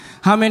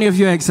How many of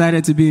you are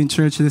excited to be in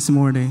church this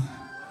morning?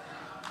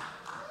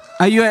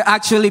 Are you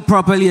actually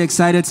properly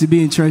excited to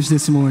be in church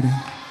this morning?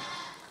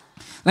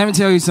 Let me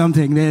tell you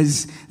something.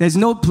 There's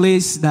no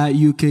place that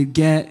you could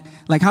get.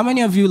 Like, how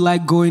many of you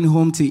like going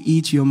home to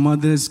eat your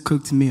mother's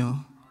cooked meal?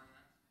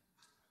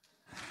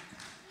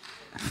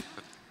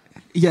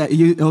 Yeah,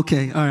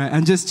 okay, all right.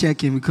 I'm just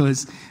checking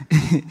because,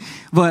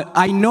 but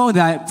I know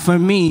that for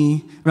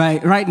me,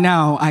 right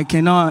now, I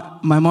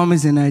cannot, my mom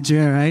is in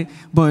Nigeria, right?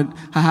 But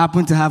I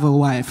happen to have a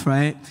wife,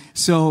 right?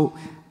 So,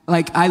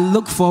 like, I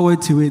look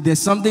forward to it.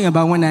 There's something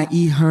about when I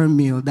eat her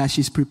meal that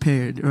she's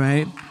prepared,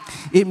 right?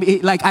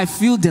 Like, I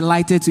feel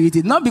delighted to eat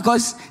it. Not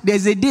because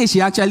there's a day she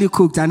actually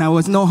cooked and I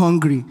was not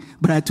hungry,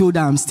 but I told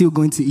her I'm still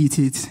going to eat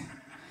it.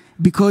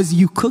 Because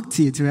you cooked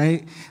it,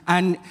 right?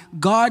 And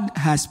God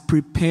has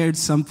prepared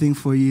something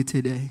for you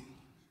today.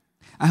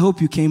 I hope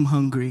you came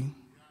hungry.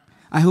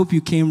 I hope you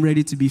came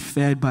ready to be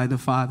fed by the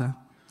Father,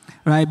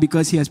 right?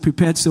 Because He has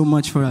prepared so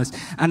much for us.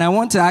 And I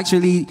want to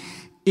actually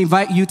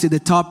invite you to the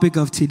topic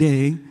of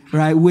today,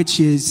 right?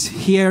 Which is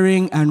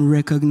hearing and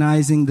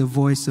recognizing the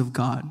voice of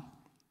God.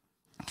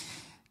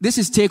 This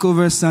is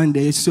Takeover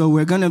Sunday, so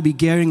we're going to be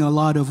gearing a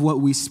lot of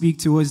what we speak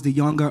towards the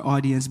younger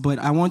audience, but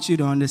I want you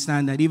to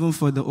understand that even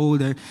for the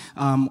older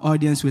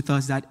audience with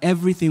us, that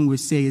everything we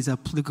say is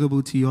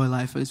applicable to your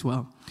life as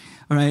well.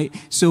 All right?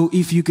 So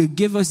if you could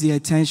give us the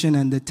attention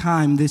and the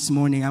time this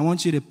morning, I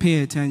want you to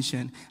pay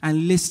attention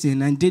and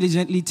listen and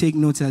diligently take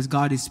notes as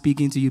God is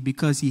speaking to you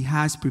because He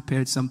has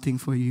prepared something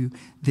for you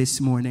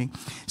this morning.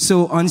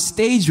 So on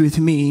stage with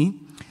me,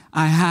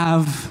 I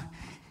have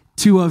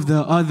two of the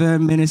other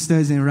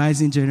ministers in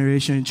Rising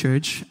Generation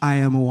Church. I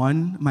am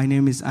one. My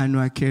name is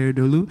Anwar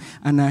Keredolu.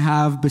 And I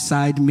have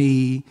beside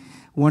me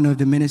one of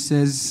the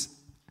ministers.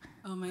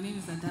 Oh, my name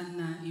is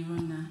Adanna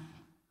Irona.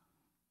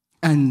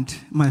 And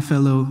my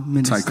fellow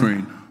minister.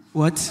 Tycrane.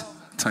 What?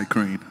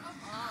 Tycrane.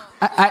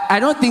 I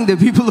don't think the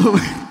people who...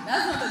 That's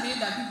not the name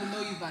that people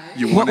know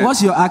you by.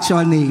 What's your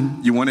actual name?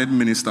 You wanted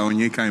Minister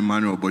Onyeka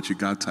Emmanuel, but you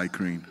got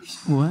Tycrane.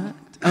 What?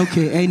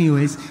 Okay,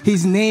 anyways,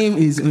 his name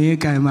is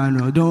Onyeka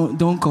Emmanuel.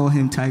 Don't call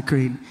him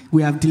Tycrane.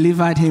 We have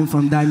delivered him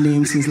from that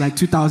name since like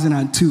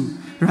 2002,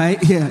 right?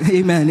 Yeah,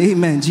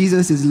 amen.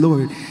 Jesus is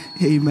Lord.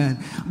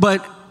 Amen.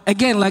 But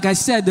again, like I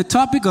said, the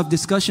topic of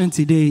discussion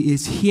today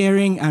is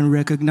hearing and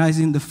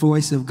recognizing the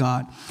voice of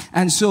God.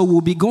 And so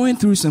we'll be going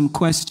through some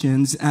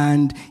questions,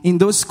 and in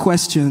those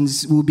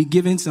questions, we'll be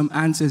giving some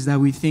answers that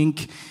we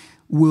think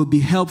will be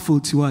helpful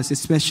to us,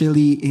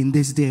 especially in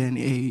this day and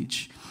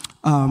age.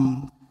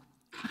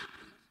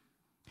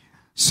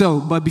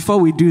 But before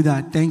we do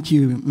that, thank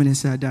you,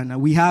 Minister Adana.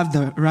 We have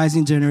the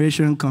Rising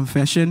Generation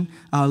Confession.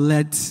 I'll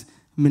let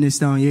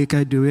Minister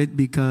Onyeka do it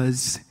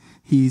because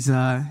he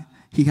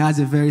has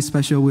a very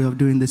special way of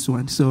doing this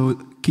one. So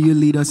can you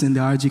lead us in the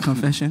RG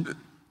Confession?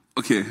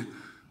 Okay,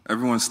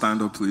 everyone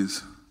stand up,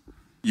 please.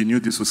 You knew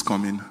this was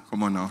coming.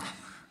 Come on now.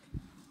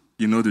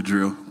 You know the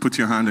drill. Put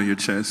your hand on your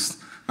chest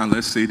and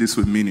let's say this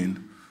with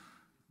meaning.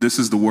 This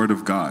is the word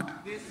of God.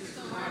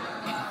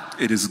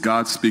 It is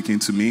God speaking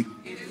to me.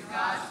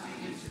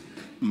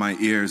 My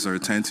ears are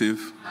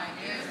attentive.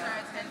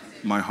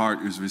 My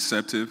heart is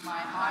receptive.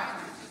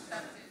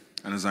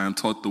 And as I am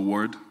taught the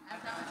word,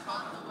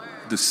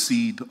 the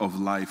seed of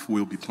life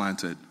will be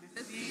planted.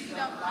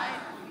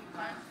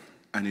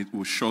 And it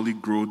will surely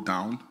grow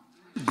down.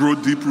 Grow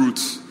deep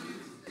roots.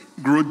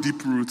 Grow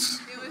deep roots.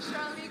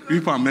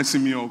 People are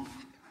messing me up.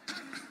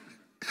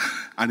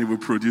 And it will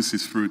produce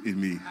its fruit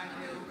in me.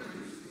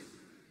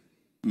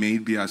 May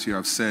it be as you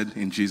have said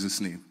in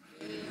Jesus' name.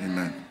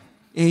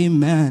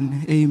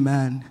 Amen.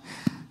 Amen.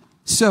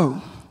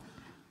 So,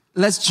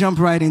 let's jump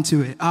right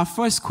into it. Our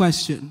first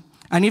question,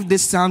 and if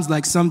this sounds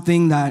like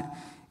something that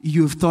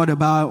you've thought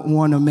about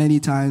one or many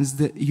times,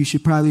 that you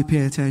should probably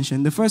pay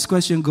attention. The first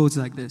question goes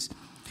like this.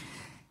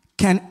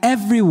 Can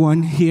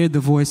everyone hear the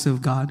voice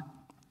of God?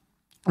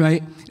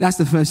 Right? That's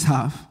the first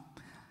half.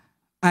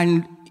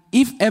 And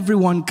if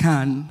everyone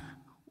can,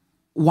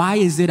 why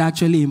is it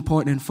actually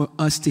important for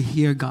us to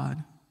hear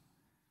God?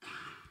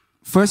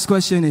 First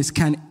question is,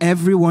 can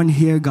everyone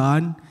hear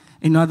God?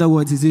 In other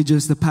words, is it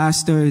just the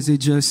pastor? Is it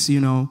just,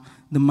 the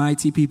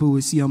mighty people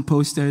we see on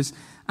posters?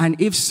 And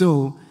if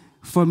so,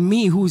 for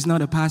me, who's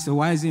not a pastor,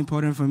 why is it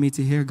important for me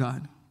to hear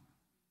God?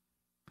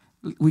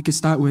 We could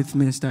start with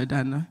Minister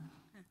Adana.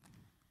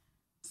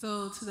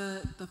 So to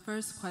the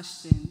first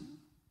question,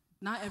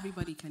 not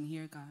everybody can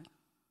hear God.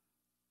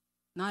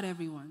 Not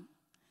everyone.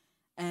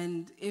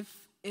 And if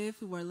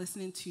we're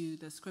listening to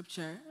the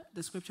scripture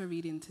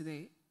reading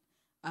today,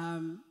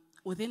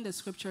 within the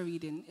scripture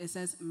reading, it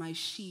says, my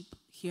sheep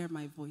hear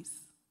my voice.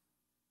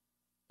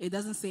 It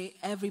doesn't say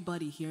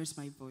everybody hears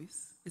my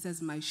voice. It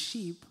says my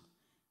sheep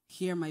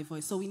hear my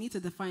voice. So we need to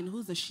define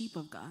who's the sheep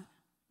of God,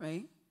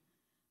 right?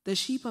 The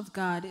sheep of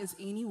God is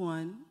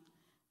anyone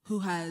who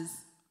has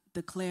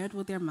declared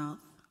with their mouth,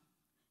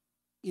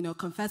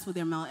 confessed with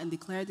their mouth and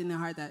declared in their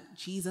heart that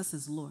Jesus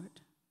is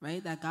Lord,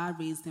 right? That God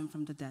raised him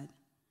from the dead,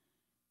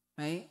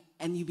 right?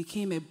 And you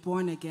became a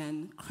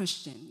born-again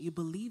Christian. You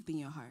believed in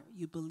your heart.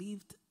 You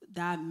believed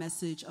that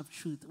message of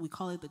truth. We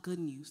call it the good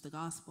news, the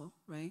gospel,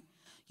 right?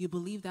 You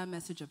believe that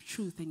message of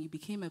truth and you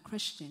became a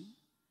Christian.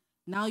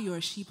 Now you're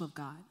a sheep of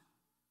God.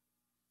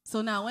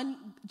 So now when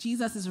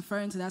Jesus is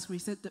referring to that, where he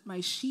said that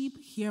my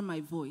sheep hear my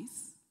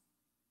voice,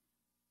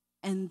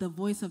 and the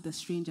voice of the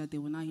stranger they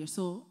will not hear.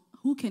 So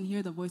who can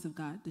hear the voice of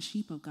God? The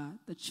sheep of God,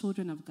 the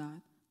children of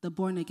God, the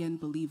born-again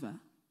believer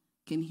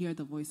can hear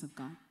the voice of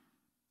God.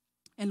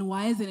 And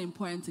why is it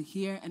important to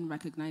hear and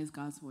recognize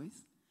God's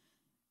voice?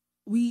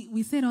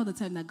 We say it all the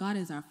time that God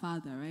is our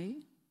Father, right?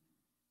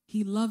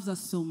 He loves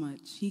us so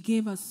much. He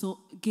gave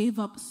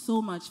up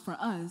so much for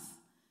us.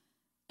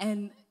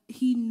 And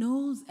he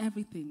knows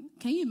everything.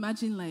 Can you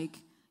imagine, like,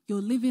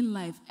 you're living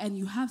life and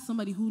you have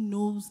somebody who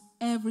knows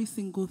every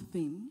single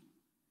thing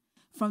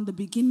from the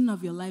beginning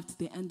of your life to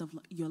the end of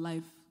your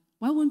life?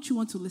 Why wouldn't you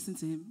want to listen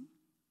to him?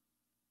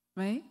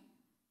 Right?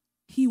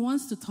 He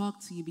wants to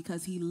talk to you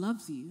because he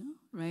loves you,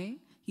 right?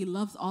 He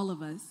loves all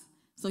of us.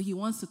 So he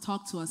wants to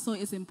talk to us. So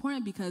it's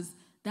important because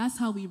that's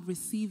how we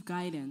receive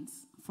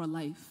guidance for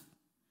life,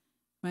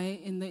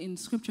 right? In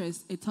scripture,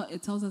 it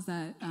tells us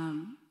that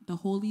the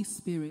Holy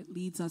Spirit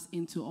leads us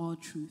into all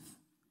truth.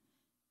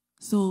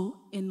 So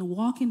in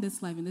walking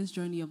this life, in this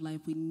journey of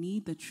life, we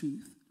need the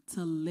truth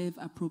to live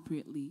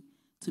appropriately,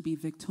 to be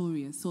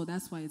victorious. So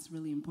that's why it's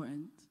really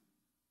important.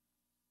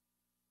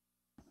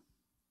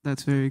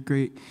 That's very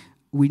great.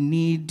 We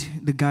need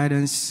the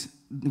guidance.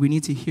 We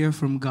need to hear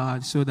from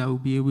God so that we'll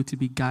be able to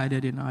be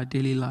guided in our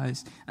daily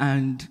lives.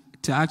 And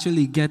to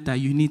actually get that,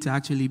 you need to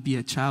actually be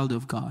a child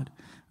of God,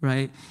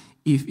 right?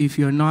 If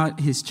you're not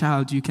his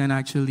child, you can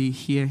actually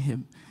hear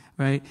him,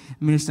 right?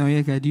 Minister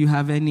Onyeka, do you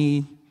have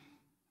any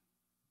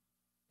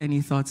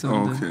thoughts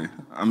on that? Okay.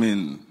 I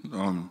mean,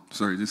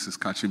 sorry, this is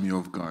catching me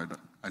off guard.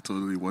 I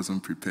totally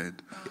wasn't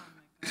prepared.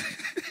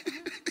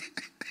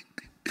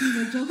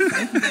 He's a joke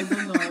if you guys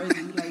don't know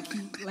already. Like,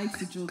 he likes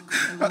to joke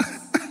a lot.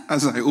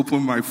 As I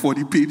open my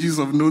 40 pages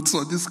of notes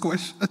on this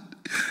question,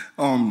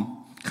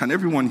 can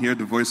everyone hear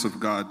the voice of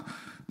God?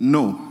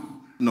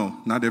 No,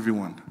 not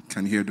everyone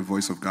can hear the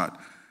voice of God.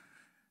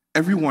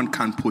 Everyone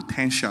can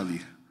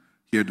potentially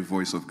hear the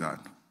voice of God.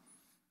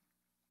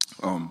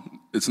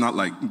 It's not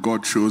like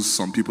God chose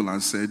some people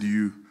and said,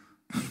 you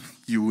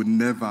would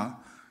never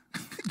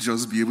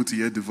just be able to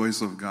hear the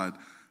voice of God.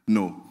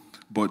 No,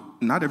 but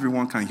not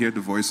everyone can hear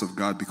the voice of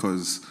God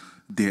because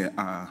there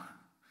are,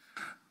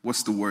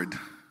 what's the word?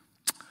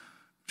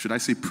 Should I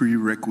say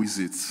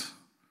prerequisites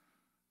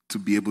to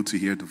be able to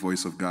hear the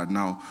voice of God?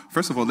 Now,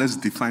 first of all, let's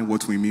define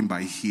what we mean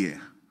by hear,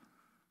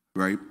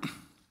 right?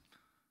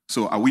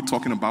 So are we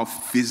talking about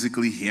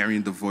physically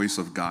hearing the voice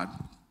of God?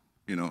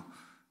 You know,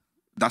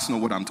 that's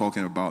not what I'm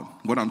talking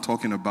about. What I'm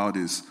talking about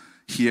is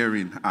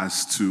hearing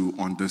as to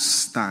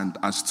understand,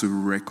 as to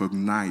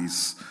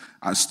recognize,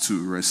 as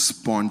to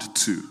respond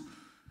to.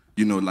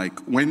 You know, like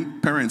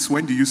when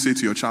do you say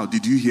to your child,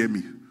 did you hear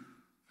me?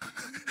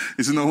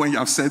 It's not when you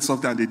have said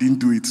something and they didn't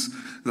do it.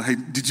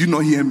 Like, did you not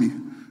hear me?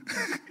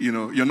 You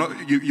know,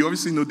 you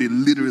obviously know they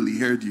literally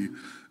heard you,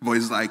 but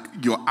it's like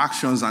your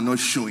actions are not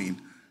showing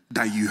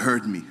that you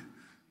heard me.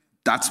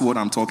 That's what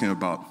I'm talking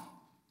about.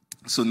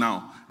 So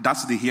now,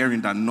 that's the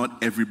hearing that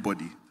not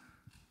everybody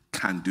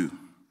can do.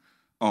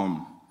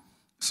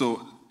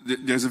 So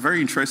there's a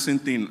very interesting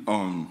thing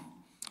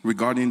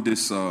regarding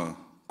this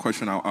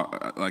question.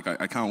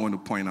 I kind of want to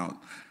point out,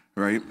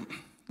 right?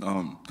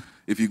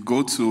 If you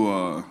go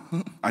to,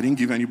 I didn't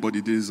give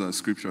anybody this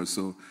scripture,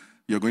 so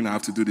you're going to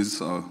have to do this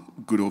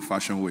good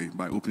old-fashioned way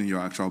by opening your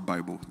actual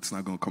Bible. It's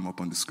not going to come up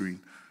on the screen.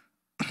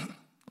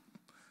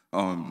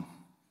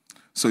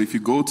 So if you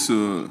go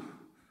to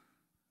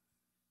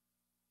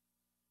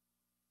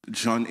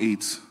John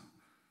 8,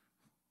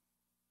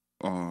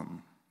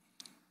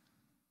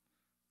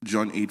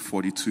 John 8,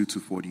 42 to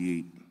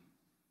 48,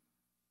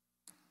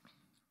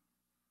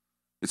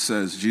 it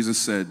says, Jesus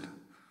said,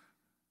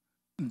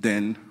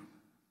 then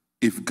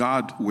if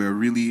God were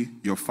really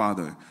your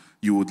Father,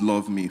 you would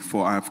love me,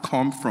 for I have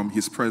come from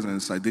his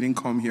presence. I didn't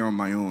come here on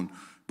my own,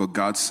 but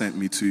God sent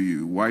me to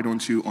you. Why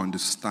don't you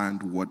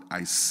understand what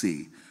I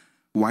say?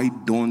 Why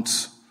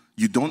don't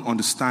you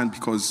understand?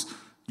 Because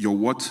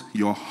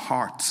your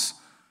hearts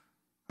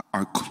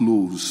are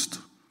closed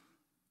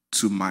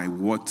to my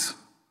what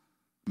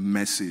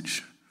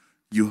message.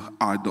 You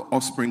are the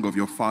offspring of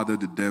your father,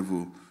 the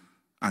devil,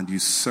 and you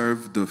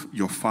serve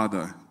your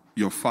father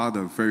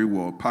very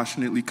well,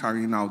 passionately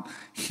carrying out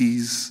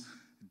his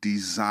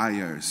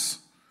desires.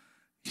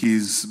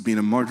 He's been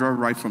a murderer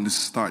right from the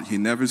start. He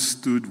never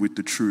stood with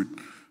the truth,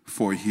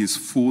 for he's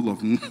full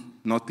of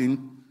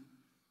nothing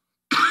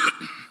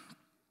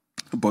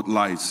but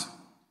lies.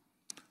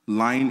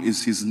 Lying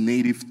is his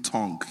native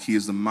tongue. He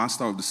is the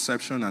master of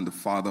deception and the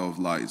father of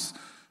lies.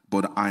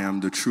 But I am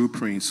the true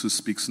prince who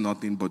speaks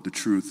nothing but the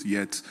truth,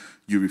 yet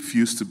you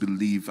refuse to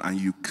believe and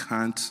you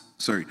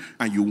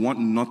want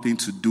nothing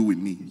to do with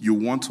me. You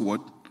want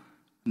what?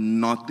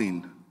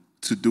 Nothing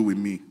to do with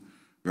me,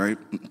 right?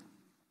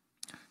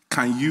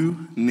 Can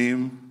you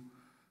name,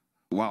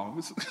 wow,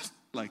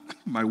 like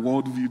my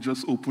worldview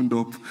just opened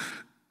up.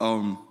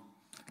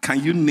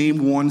 Can you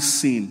name one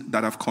sin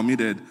that I've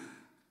committed?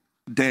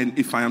 Then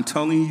if I am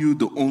telling you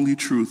the only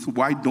truth,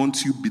 why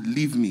don't you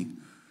believe me?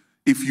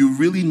 If you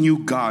really knew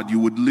God, you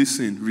would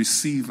listen,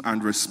 receive,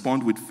 and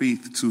respond with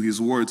faith to his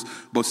words.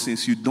 But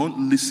since you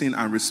don't listen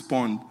and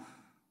respond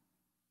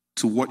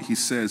to what he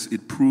says,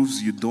 it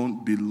proves you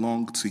don't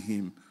belong to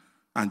him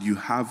and you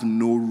have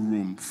no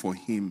room for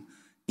him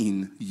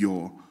in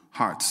your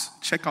hearts.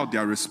 Check out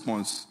their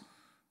response.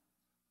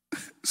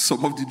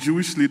 Some of the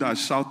Jewish leaders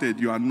shouted,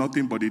 "You are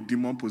nothing but a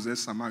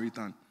demon-possessed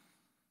Samaritan."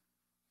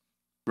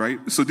 Right?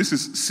 So this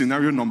is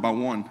scenario number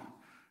one,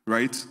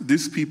 right?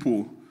 These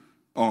people,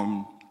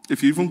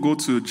 if you even go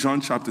to John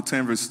chapter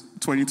 10, verse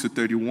 20 to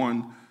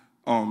 31,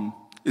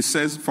 it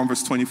says from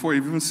verse 24, it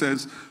even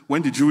says,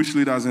 when the Jewish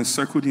leaders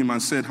encircled him and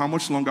said, "How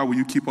much longer will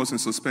you keep us in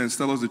suspense?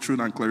 Tell us the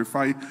truth and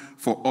clarify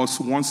for us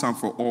once and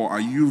for all.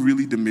 Are you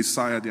really the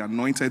Messiah, the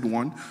anointed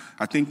one?"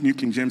 I think New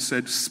King James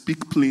said,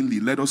 "Speak plainly,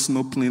 let us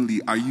know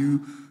plainly. Are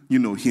you,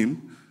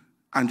 him?"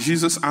 And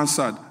Jesus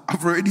answered,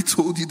 "I've already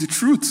told you the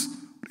truth.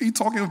 What are you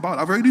talking about?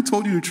 I've already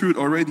told you the truth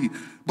already,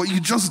 but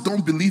you just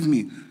don't believe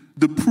me.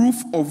 The proof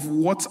of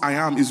what I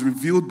am is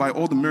revealed by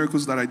all the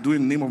miracles that I do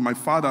in the name of my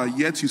Father,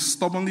 yet you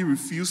stubbornly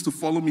refuse to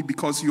follow me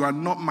because you are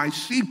not my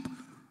sheep.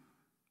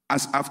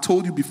 As I've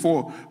told you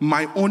before,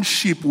 my own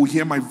sheep will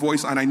hear my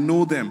voice, and I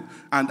know them,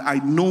 and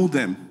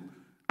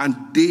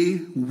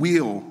they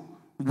will,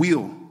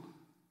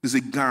 there's a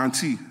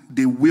guarantee,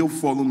 they will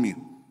follow me."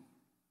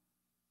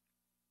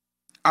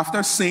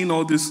 After saying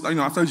all this,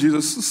 after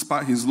Jesus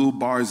spat his little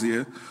bars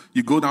here,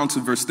 you go down to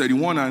verse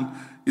 31, and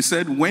he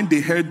said, when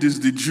they heard this,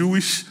 the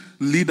Jewish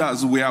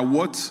leaders were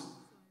what?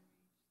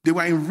 They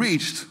were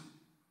enraged.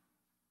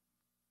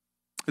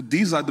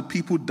 These are the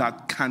people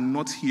that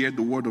cannot hear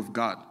the word of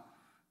God.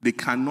 They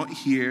cannot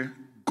hear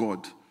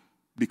God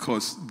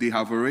because they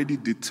have already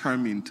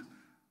determined,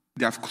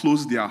 they have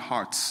closed their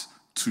hearts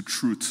to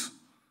truth.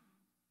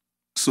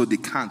 So they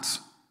can't,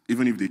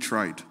 even if they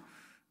tried.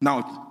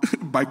 Now,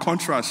 by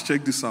contrast,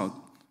 check this out.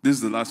 This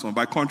is the last one.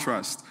 By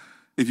contrast,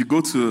 if you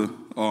go to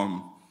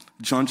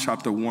John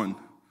chapter 1,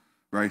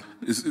 right,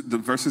 the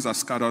verses are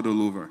scattered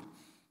all over,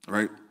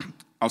 right?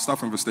 I'll start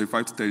from verse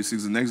 35 to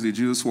 36. The next day,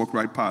 Jesus walked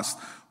right past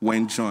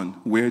where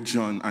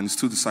John and his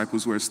two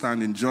disciples were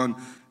standing.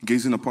 John,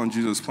 gazing upon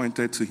Jesus,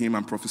 pointed to him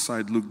and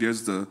prophesied, "Look,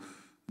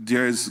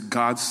 there's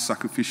God's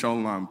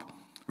sacrificial lamb."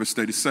 Verse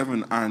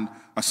 37, and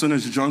as soon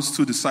as John's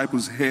two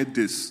disciples heard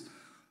this,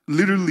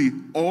 literally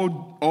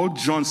all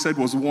John said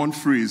was one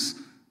phrase: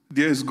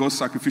 "There is God's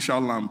sacrificial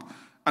lamb."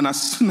 And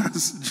as soon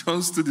as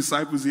John's two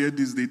disciples heard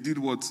this, they did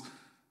what?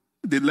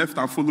 They left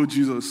and followed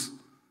Jesus.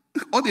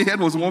 All they heard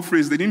was one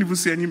phrase. They didn't even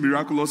see any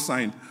miraculous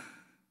sign.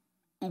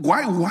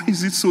 Why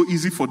is it so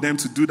easy for them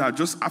to do that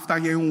just after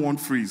hearing one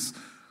phrase?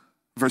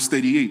 Verse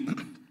 38.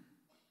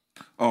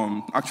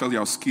 Actually,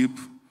 I'll skip.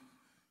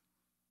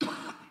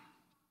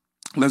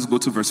 Let's go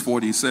to verse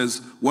 40. It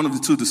says, one of the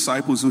two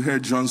disciples who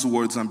heard John's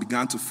words and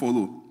began to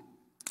follow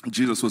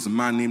Jesus was a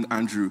man named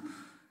Andrew.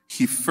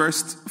 He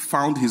first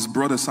found his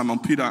brother Simon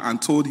Peter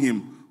and told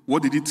him,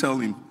 what did he tell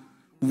him?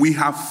 "We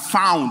have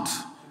found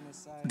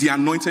the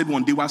anointed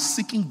one." They were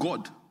seeking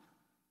God.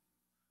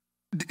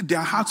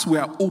 Their hearts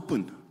were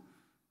open.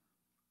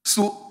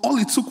 So all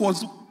it took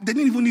was, they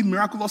didn't even need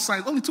miraculous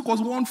signs. All it took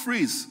was one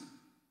phrase.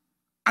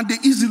 And they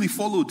easily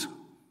followed.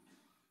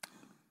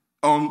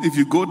 If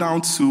you go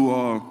down to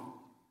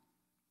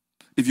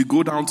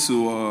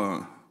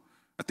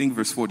I think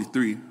verse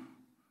 43,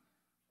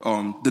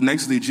 the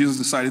next day Jesus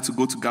decided to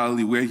go to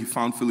Galilee where he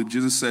found Philip.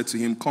 Jesus said to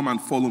him, "Come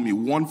and follow me."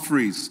 One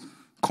phrase,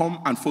 "Come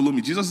and follow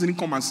me." Jesus didn't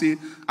come and say,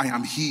 "I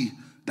am he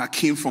that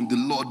came from the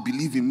Lord,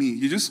 believe in me."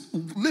 He just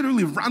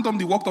literally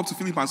randomly walked up to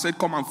Philip and said,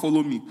 "Come and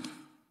follow me."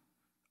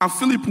 And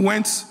Philip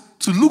went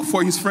to look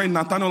for his friend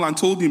Nathanael and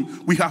told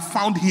him, "We have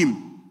found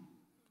him.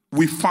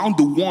 We found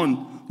the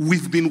one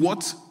we've been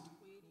what?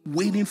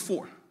 Waiting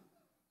for."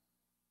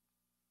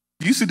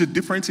 Do you see the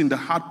difference in the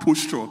heart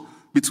posture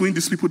between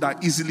these people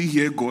that easily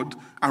hear God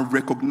and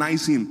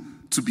recognize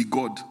him to be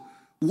God?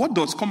 What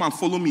does "come and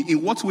follow me"?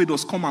 In what way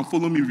does "come and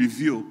follow me"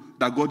 reveal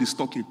that God is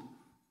talking?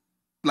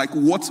 Like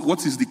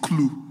what is the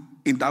clue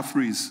in that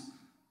phrase?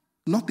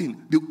 Nothing.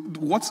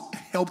 What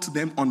helped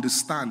them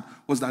understand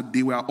was that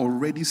they were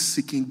already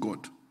seeking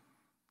God.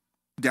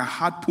 Their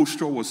heart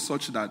posture was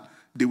such that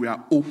they were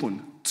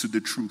open to the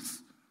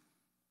truth.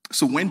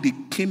 So when they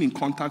came in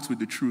contact with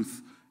the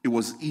truth, it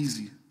was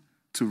easy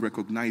to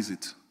recognize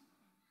it.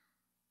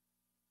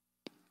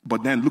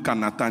 But then look at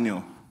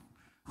Nathanael.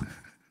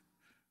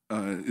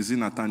 Is it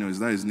Nathanael? Is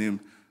that his name?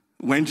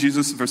 When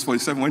Jesus, verse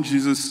 47, when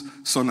Jesus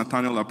saw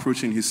Nathanael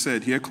approaching, he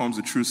said, "Here comes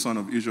the true son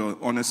of Israel,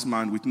 honest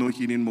man with no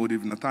hidden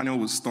motive." Nathanael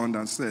was stunned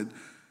and said,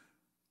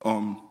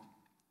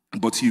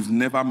 "But you've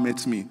never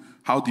met me.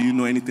 How do you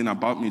know anything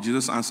about me?"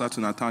 Jesus answered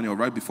to Nathanael,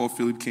 "Right before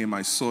Philip came,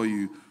 I saw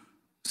you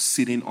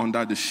sitting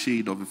under the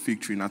shade of a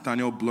fig tree."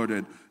 Nathanael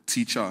blurted,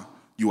 "Teacher,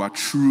 you are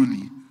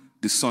truly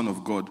the Son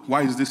of God."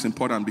 Why is this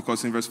important?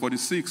 Because in verse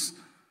 46,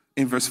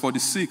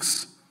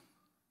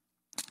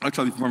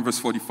 actually from verse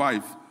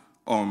 45,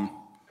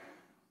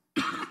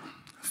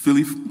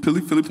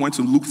 Philip went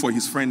to look for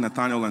his friend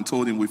Nathanael and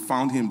told him, we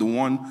found him, we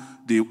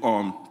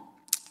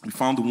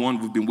found the one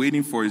we've been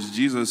waiting for is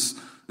Jesus,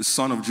 the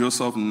son of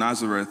Joseph of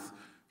Nazareth.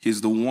 He's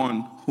the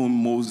one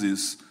whom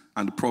Moses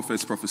and the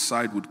prophets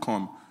prophesied would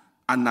come.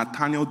 And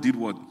Nathanael did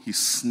what? He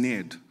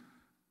sneered.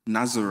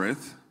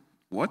 Nazareth?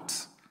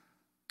 What?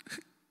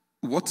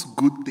 What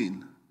good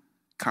thing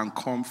can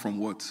come from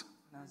what?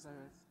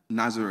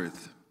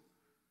 Nazareth.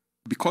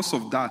 Because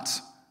of that,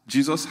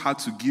 Jesus had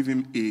to give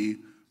him a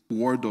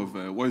word of,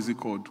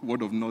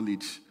 word of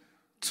knowledge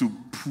to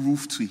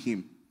prove to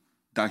him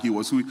that he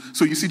was who.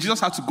 So you see, Jesus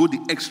had to go the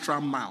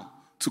extra mile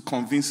to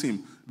convince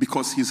him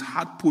because his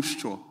heart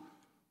posture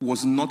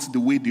was not the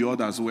way the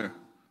others were.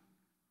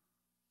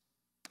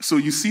 So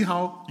you see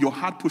how your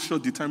heart posture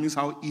determines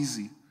how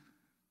easy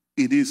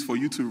it is for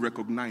you to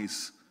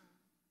recognize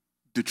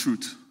the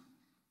truth.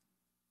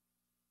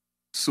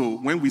 So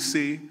when we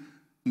say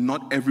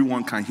not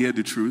everyone can hear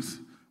the truth,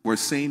 we're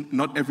saying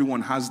not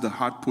everyone has the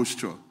heart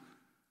posture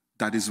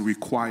that is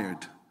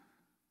required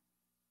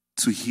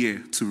to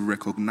hear, to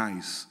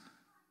recognize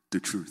the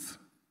truth.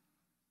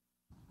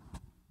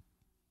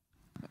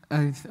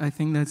 I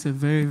think that's a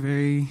very,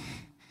 very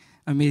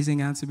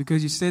amazing answer,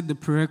 because you said the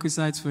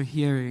prerequisites for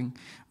hearing,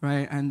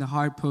 right, and the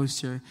heart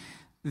posture.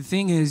 The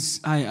thing is,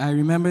 I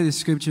remember the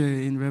scripture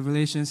in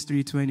Revelation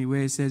 3:20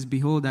 where it says,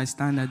 "Behold, I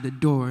stand at the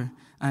door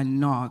and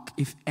knock.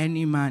 If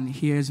any man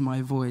hears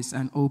my voice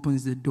and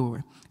opens the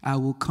door, I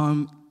will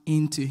come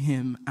into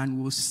him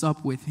and will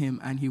sup with him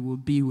and he will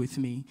be with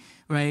me,"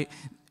 right?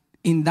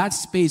 In that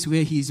space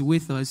where he's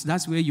with us,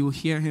 that's where you'll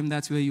hear him,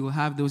 that's where you'll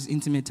have those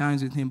intimate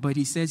times with him. But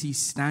he says he's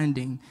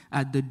standing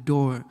at the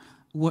door.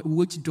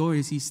 Which door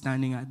is he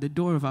standing at? The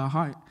door of our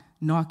heart,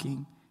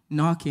 knocking.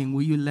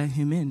 Will you let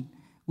him in?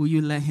 Will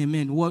you let him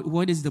in?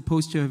 What is the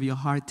posture of your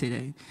heart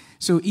today?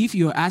 So if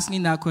you're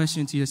asking that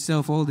question to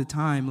yourself all the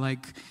time,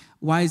 like,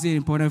 why is it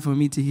important for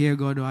me to hear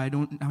God, or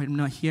I'm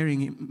not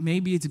hearing it?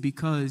 Maybe it's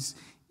because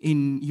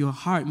in your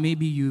heart,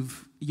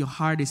 your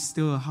heart is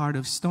still a heart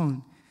of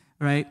stone,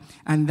 right?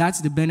 And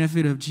that's the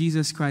benefit of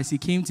Jesus Christ. He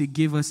came to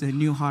give us a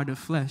new heart of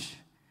flesh,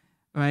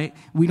 right?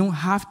 We don't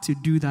have to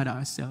do that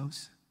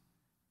ourselves.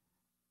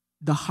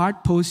 The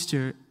heart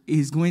posture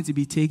is going to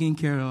be taken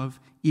care of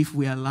if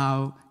we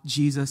allow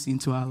Jesus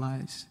into our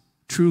lives.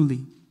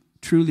 Truly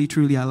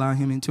allow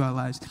him into our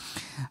lives.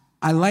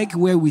 I like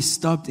where we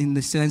stopped in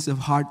the sense of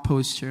heart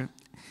posture,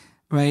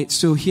 right?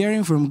 So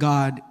hearing from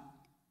God,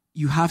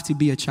 you have to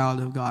be a child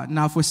of God.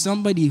 Now, for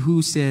somebody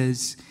who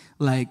says,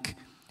 like,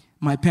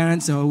 my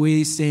parents are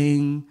always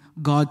saying,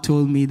 God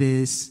told me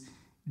this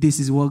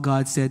is what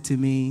God said to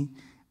me,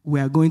 we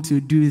are going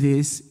to do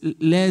this,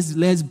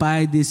 let's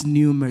buy this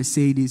new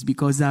Mercedes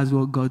because that's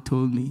what God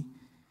told me.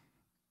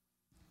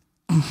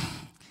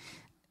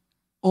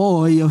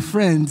 Or your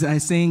friends are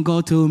saying,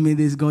 God told me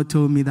this, God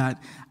told me that.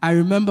 I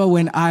remember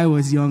when I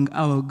was young,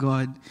 oh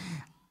God,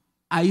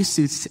 I used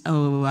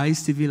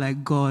to be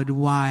like, God,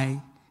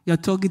 why? You're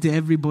talking to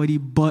everybody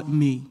but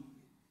me.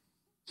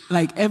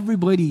 Like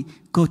everybody,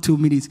 God told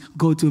me this,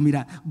 God told me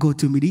that, God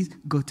told me this,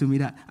 God told me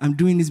that. I'm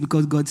doing this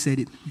because God said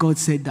it. God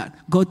said that.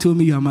 God told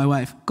me you are my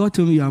wife. God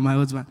told me you are my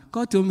husband.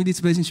 God told me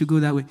this person should go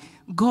that way.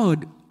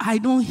 God, I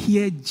don't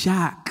hear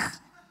Jack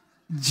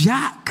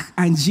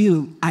and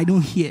Jill, I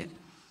don't hear.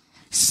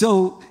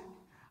 So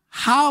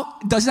how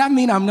does that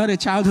mean I'm not a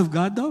child of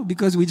God, though?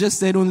 Because we just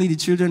said only the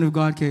children of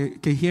God can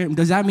hear him.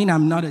 Does that mean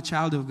I'm not a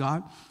child of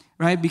God?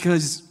 Right?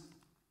 Because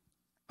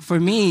for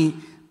me,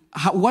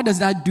 what does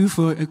that do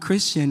for a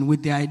Christian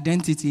with their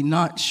identity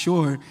not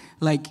sure?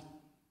 Like,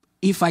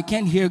 if I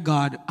can't hear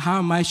God, how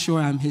am I sure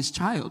I'm his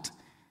child?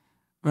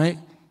 Right?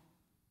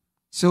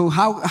 So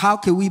how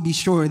can we be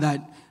sure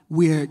that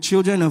we're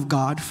children of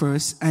God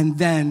first, and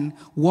then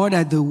what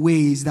are the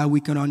ways that we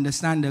can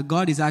understand that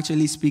God is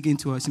actually speaking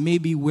to us?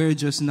 Maybe we're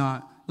just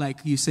not, like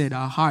you said,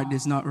 our heart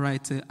is not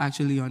right to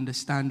actually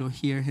understand or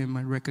hear him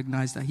and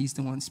recognize that he's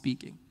the one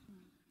speaking.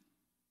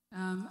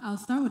 I'll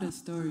start with a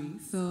story.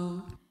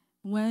 So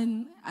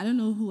I don't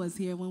know who was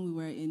here when we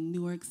were in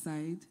Newark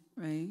side,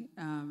 right,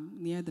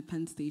 near the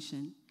Penn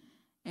Station.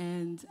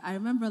 And I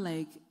remember,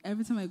 like,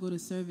 every time I go to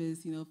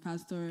service,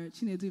 Pastor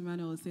Chinedu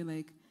Emmanuel would say,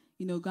 like,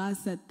 God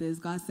said this,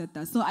 God said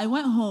that. So I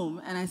went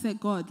home and I said,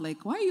 God,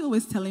 like, why are you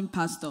always telling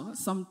Pastor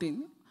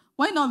something?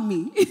 Why not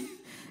me?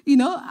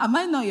 Am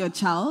I not your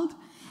child?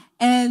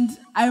 And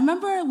I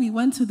remember we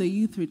went to the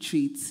youth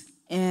retreat,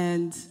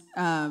 and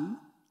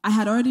I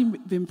had already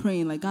been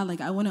praying, like, God,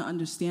 like, I want to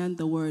understand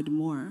the word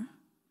more,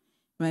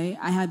 right?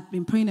 I had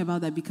been praying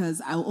about that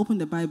because I would open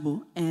the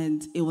Bible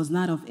and it was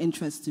not of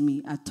interest to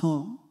me at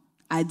all.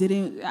 I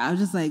was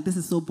just like, this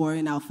is so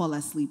boring, I'll fall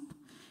asleep,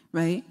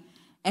 right?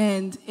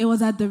 And it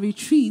was at the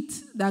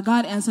retreat that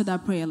God answered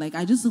that prayer. Like,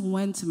 I just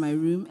went to my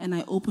room and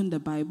I opened the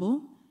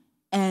Bible,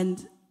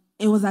 and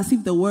it was as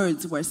if the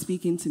words were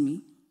speaking to me,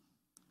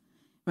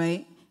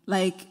 right?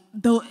 Like,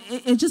 though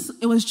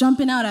it was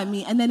jumping out at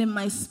me. And then in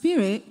my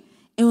spirit,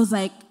 it was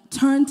like,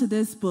 turn to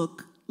this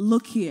book,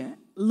 look here,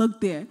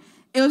 look there.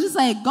 It was just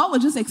like God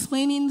was just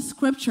explaining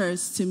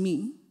scriptures to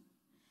me.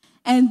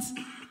 And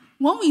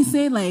when we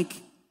say like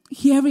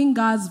hearing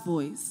God's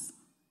voice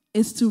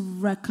is to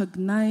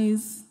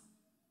recognize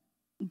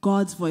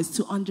God's voice,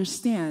 to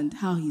understand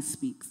how he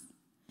speaks,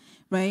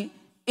 right?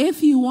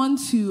 If you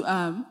want to,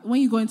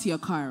 when you go into your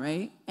car,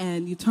 right,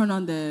 and you turn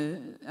on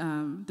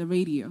the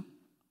radio,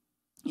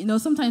 you know,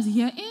 sometimes you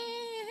hear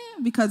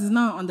because it's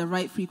not on the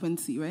right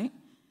frequency, right?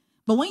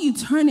 But when you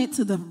turn it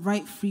to the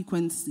right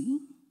frequency,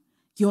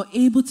 you're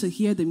able to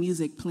hear the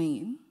music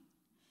playing.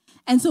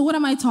 And so what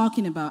am I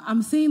talking about?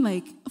 I'm saying,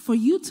 like, for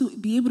you to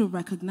be able to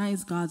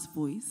recognize God's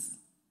voice,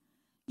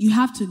 you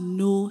have to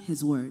know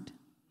his word,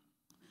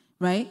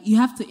 right? You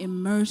have to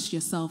immerse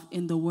yourself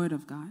in the word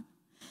of God.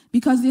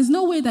 Because there's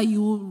no way that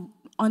you will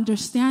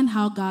understand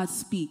how God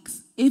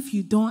speaks if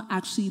you don't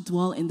actually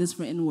dwell in this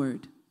written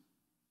word,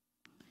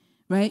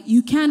 right?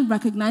 You can't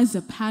recognize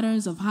the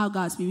patterns of how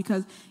God speaks.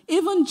 Because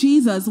even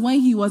Jesus, when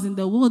he was in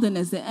the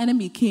wilderness, the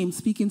enemy came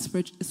speaking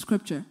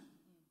scripture.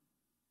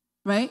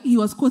 Right? He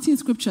was quoting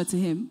scripture to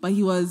him, but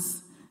he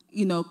was,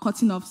 you know,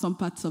 cutting off some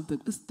parts of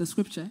the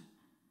scripture.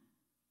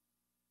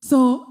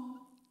 So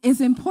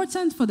it's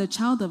important for the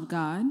child of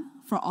God,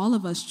 for all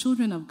of us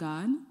children of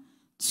God,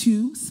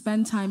 to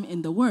spend time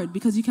in the word,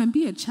 because you can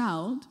be a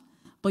child,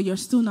 but you're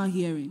still not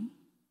hearing.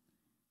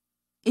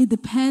 It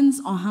depends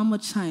on how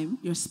much time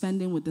you're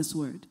spending with this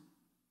word.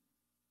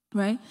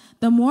 Right?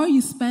 The more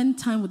you spend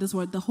time with this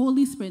word, the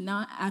Holy Spirit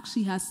now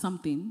actually has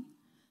something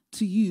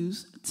to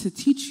use to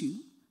teach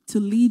you, to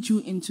lead you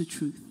into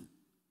truth.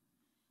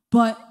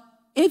 But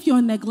if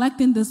you're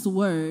neglecting this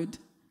word,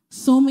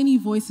 so many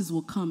voices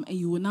will come and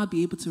you will not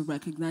be able to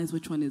recognize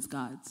which one is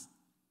God's,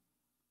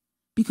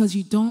 because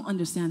you don't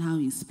understand how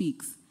he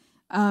speaks.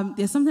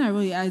 There's something I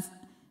realized,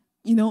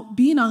 you know,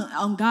 being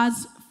on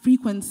God's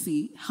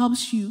frequency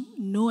helps you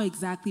know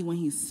exactly when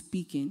he's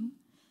speaking.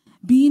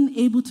 Being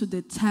able to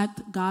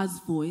detect God's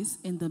voice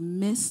in the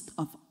midst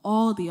of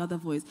all the other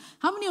voices.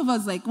 How many of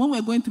us, like, when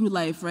we're going through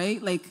life,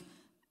 right, like,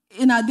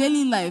 in our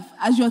daily life,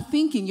 as you're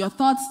thinking, your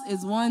thoughts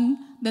is one,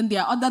 then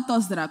there are other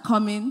thoughts that are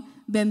coming,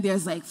 then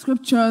there's like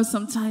scripture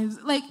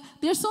sometimes. Like,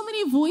 there's so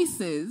many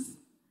voices.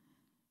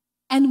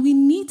 And we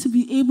need to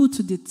be able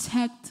to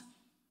detect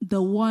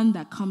the one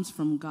that comes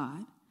from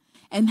God.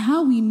 And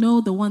how we know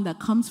the one that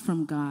comes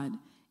from God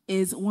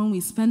is when we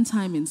spend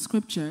time in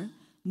scripture,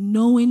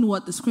 knowing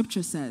what the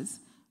scripture says,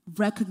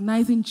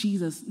 recognizing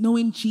Jesus,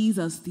 knowing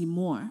Jesus the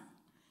more,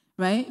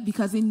 right?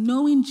 Because in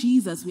knowing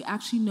Jesus, we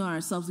actually know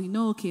ourselves. We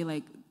know, okay,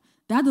 like,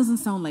 that doesn't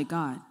sound like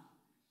God.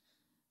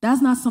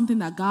 That's not something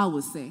that God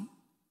would say.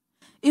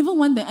 Even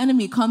when the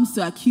enemy comes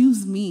to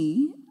accuse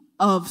me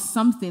of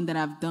something that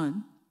I've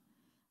done,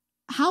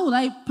 how will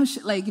I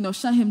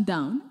shut him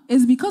down?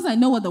 It's because I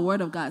know what the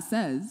word of God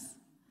says,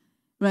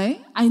 right?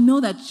 I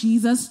know that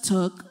Jesus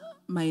took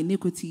my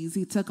iniquities.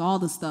 He took all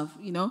the stuff,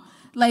 you know?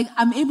 Like,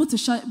 I'm able to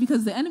shut,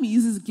 because the enemy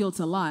uses guilt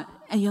a lot.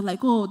 And you're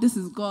like, oh, this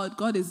is God.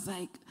 God is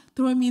like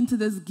throwing me into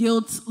this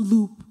guilt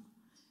loop.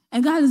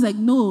 And God is like,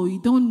 no,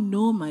 you don't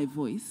know my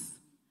voice.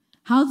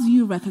 How do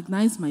you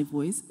recognize my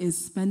voice? Is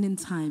spending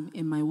time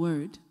in my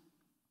word.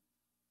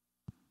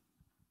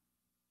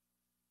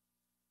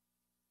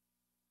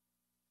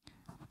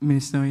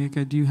 Minister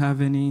Onyeka, do you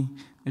have any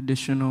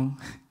additional?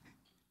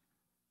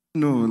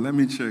 No, let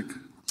me check.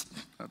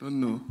 I don't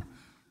know.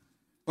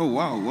 Oh,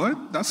 wow,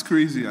 what? That's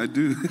crazy, I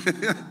do.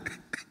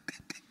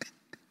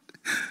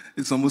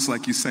 It's almost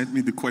like you sent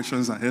me the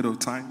questions ahead of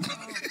time.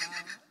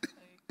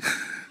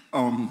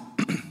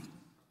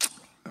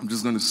 I'm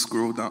just going to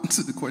scroll down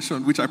to the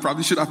question, which I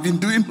probably should have been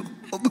doing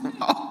all the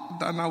while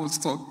Dana was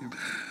talking.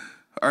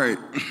 All right.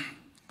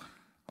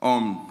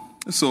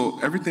 So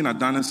everything that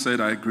Dana said,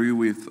 I agree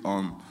with.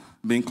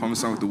 Being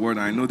conversant with the word.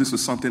 I know this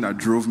was something that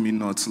drove me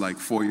nuts like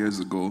 4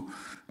 years ago.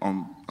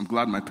 I'm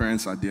glad my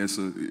parents are there,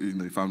 so you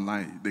know, if I'm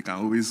lying, they can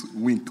always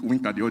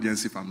wink at the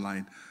audience if I'm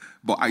lying.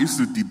 But I used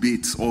to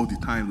debate all the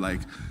time, like,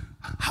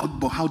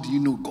 how do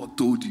you know God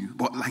told you?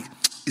 But like,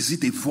 is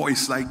it a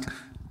voice? Like,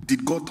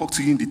 did God talk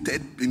to you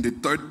in the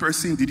third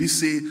person? Did he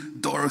say,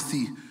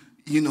 Dorothy,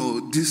 you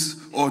know,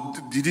 this, or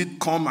did it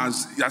come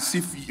as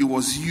if it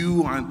was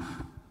you? And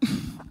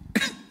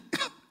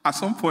at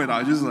some point, I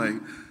was just like,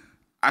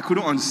 I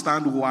couldn't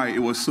understand why it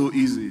was so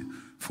easy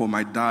for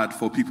my dad,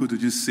 for people to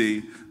just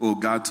say, oh,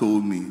 God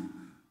told me.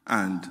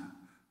 And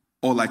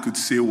all I could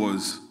say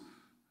was,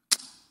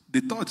 the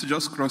thought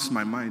just crossed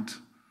my mind.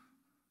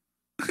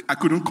 I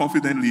couldn't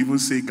confidently even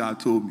say God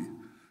told me,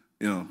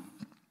 you know.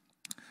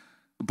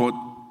 But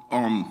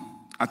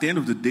at the end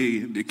of the day,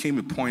 there came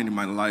a point in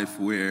my life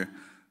where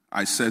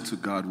I said to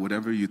God,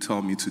 whatever you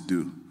tell me to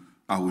do,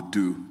 I would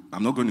do.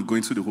 I'm not going to go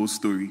into the whole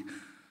story.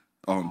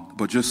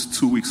 But just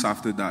 2 weeks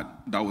after that,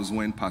 that was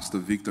when Pastor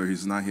Victor,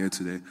 he's not here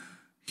today,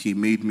 he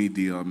made me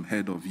the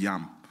head of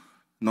YAM.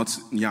 Not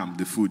YAM,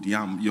 the food,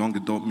 YAM, Young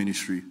Adult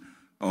Ministry.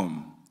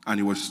 And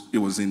it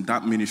was in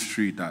that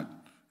ministry that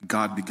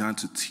God began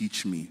to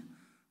teach me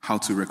how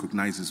to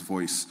recognize his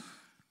voice.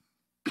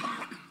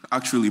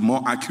 Actually,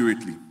 more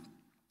accurately,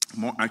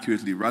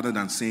 rather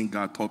than saying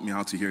God taught me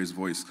how to hear his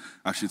voice,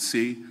 I should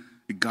say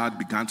God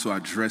began to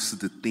address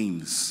the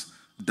things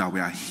that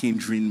were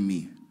hindering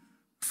me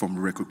from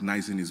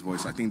recognizing his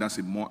voice. I think that's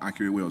a more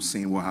accurate way of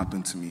saying what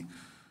happened to me.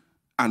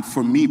 And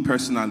for me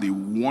personally,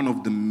 one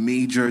of the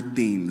major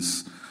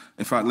things,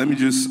 in fact, let me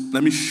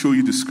show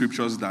you the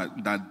scriptures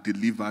that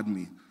delivered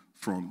me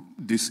from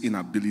this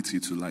inability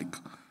to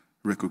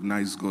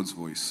recognize God's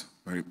voice,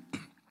 right?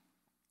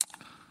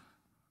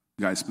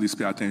 Guys, please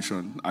pay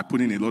attention. I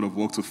put in a lot of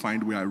work to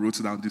find where I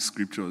wrote down these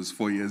scriptures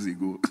 4 years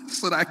ago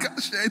so that I can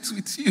share it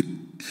with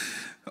you.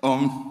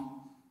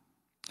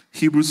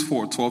 Hebrews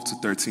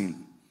 4:12-13,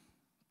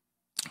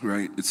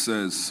 right? It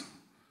says,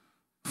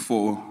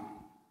 For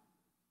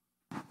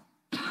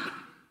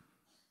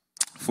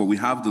we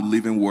have the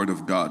living word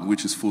of God,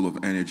 which is full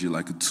of energy,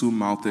 like a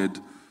two-mouthed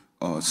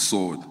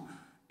sword.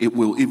 It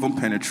will even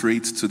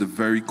penetrate to the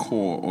very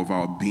core of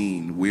our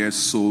being, where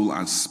soul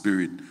and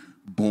spirit,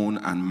 bone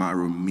and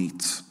marrow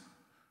meet.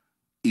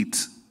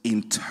 It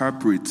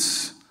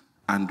interprets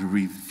and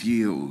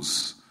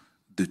reveals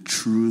the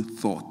true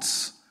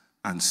thoughts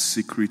and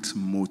secret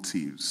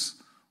motives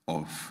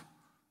of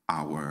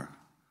our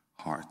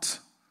heart.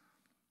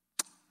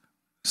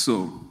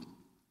 So,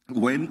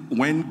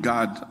 when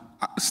God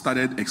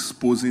started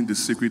exposing the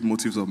secret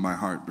motives of my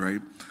heart,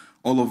 right?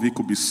 All of it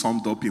could be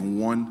summed up in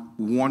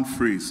one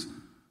phrase: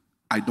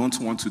 I don't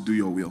want to do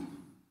your will.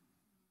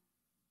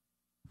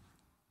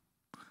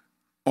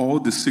 All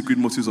the secret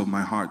motives of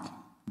my heart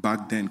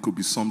back then could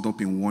be summed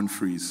up in one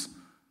phrase: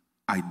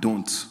 I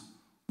don't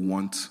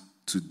want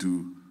to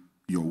do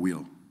your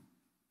will.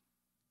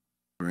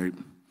 Right?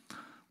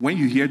 When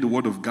you hear the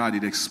word of God,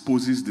 it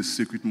exposes the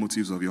secret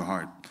motives of your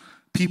heart.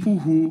 People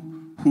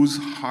whose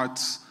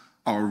hearts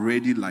are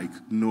already like,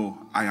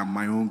 no, I am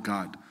my own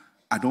God.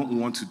 I don't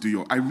want to do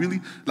your... I really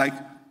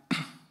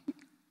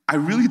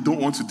don't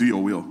want to do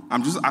your will.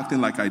 I'm just acting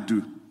like I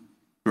do.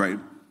 Right?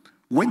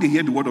 When they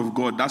hear the word of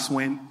God, that's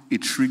when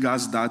it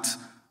triggers that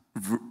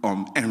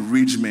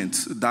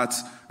enragement, that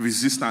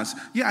resistance.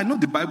 Yeah, I know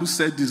the Bible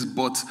said this,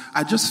 but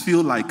I just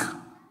feel like...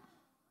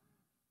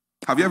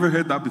 Have you ever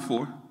heard that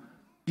before?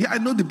 Yeah, I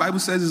know the Bible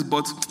says this,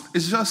 but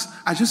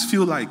I just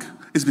feel like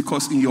it's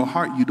because in your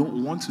heart you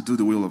don't want to do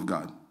the will of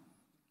God.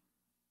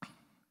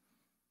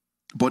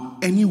 But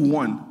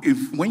anyone,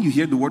 when you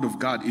hear the word of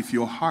God, if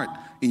your heart,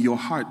 your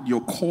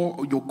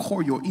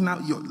core, your inner,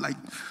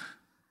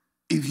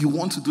 if you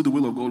want to do the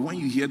will of God, when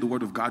you hear the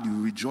word of God,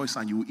 you rejoice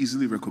and you will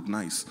easily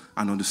recognize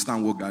and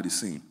understand what God is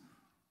saying.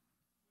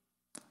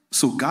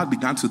 So God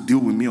began to deal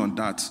with me on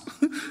that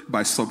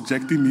by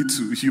subjecting me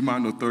to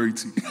human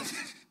authority.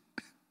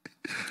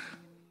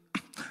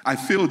 I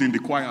failed in the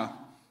choir.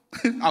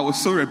 I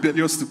was so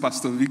rebellious to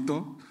Pastor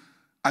Victor.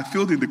 I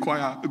failed in the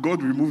choir.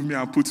 God removed me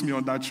and put me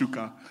on that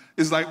chuka.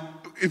 It's like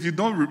if you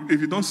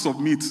don't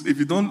submit, if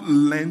you don't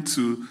learn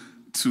to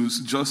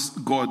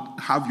just God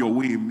have your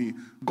way in me,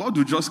 God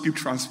will just keep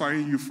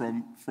transferring you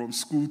from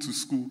school to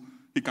school.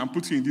 He can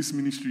put you in this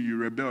ministry, you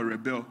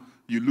rebel,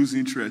 you lose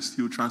interest.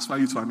 He'll transfer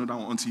you to another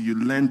one until you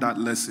learn that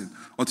lesson,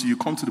 until you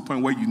come to the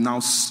point where you now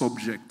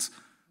subject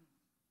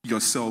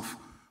yourself.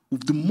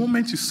 The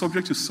moment you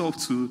subject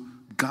yourself to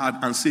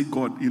God and say,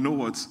 God, you know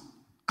what?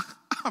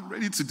 I'm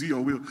ready to do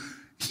your will.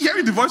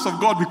 Hearing the voice of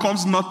God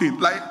becomes nothing.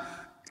 Like,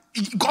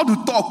 God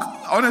will talk.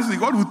 Honestly,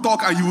 God will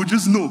talk and you will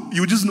just know.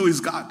 You will just know it's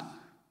God.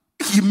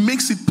 He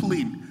makes it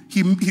plain.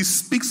 He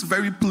speaks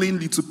very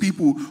plainly to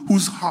people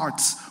whose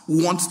hearts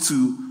want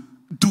to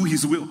do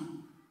his will.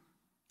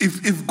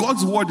 If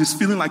God's word is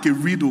feeling like a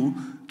riddle,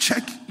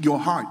 check your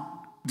heart.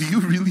 Do you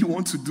really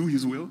want to do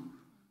his will?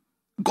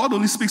 God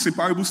only speaks in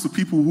parables to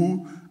people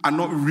who are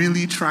not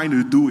really trying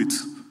to do it.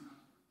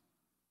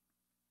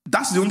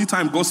 That's the only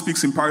time God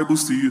speaks in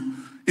parables to you.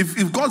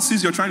 If God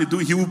sees you're trying to do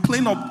it, he will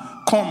plain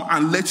up come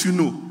and let you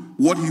know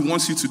what he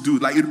wants you to do.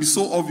 Like, it'll be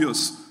so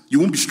obvious. You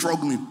won't be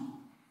struggling.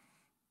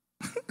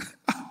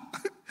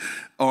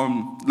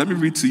 Let me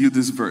read to you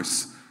this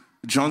verse.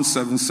 John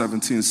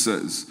 7:17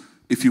 says,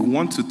 if you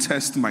want to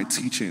test my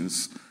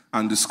teachings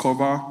and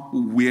discover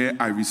where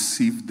I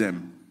received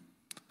them,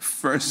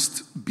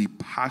 first be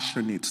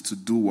passionate to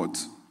do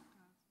what?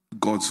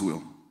 God's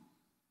will.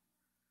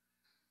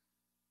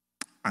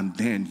 And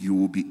then you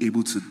will be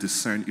able to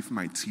discern if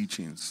my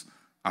teachings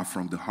are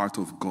from the heart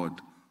of God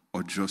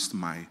or just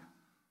my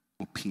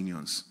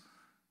opinions.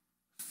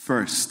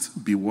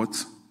 First, be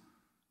what?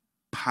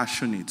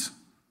 Passionate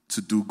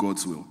to do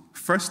God's will.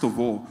 First of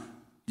all,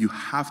 you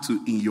have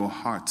to, in your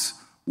heart,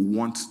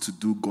 want to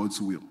do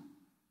God's will.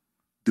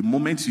 The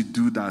moment you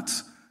do that,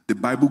 the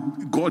Bible,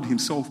 God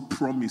himself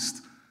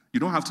promised, you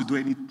don't have to do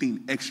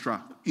anything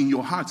extra. In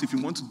your heart, if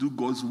you want to do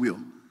God's will,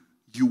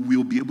 you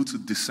will be able to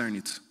discern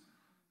it.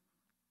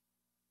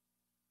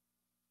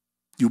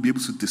 You'll be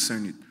able to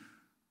discern it.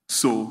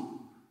 So,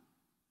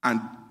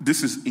 and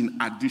this is in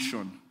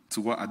addition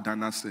to what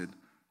Adana said.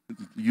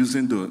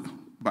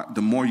 But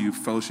the more you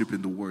fellowship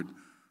in the word,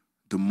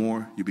 the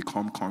more you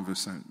become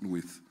conversant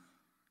with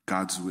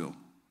God's will.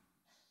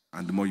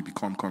 And the more you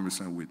become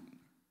conversant with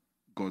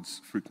God's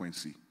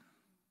frequency.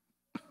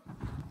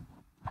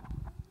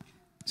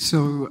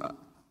 So,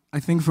 I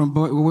think from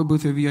what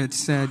both of you had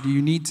said,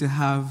 you need to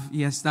have,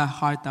 yes, that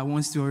heart that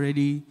wants to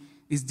already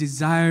is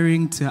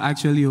desiring to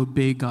actually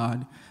obey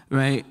God,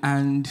 right?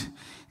 And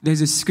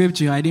there's a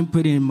scripture, I didn't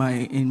put it in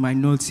my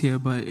notes here,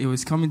 but it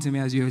was coming to me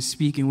as you were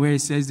speaking, where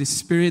it says the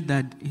spirit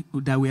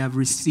that we have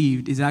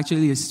received is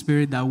actually a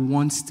spirit that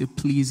wants to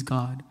please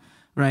God,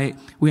 right?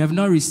 We have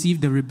not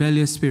received the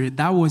rebellious spirit.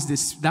 That was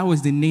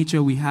the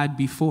nature we had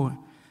before.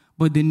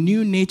 But the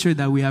new nature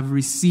that we have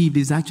received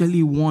is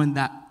actually one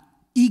that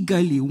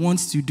eagerly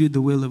wants to do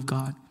the will of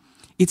God.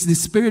 It's the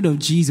spirit of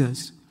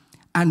Jesus.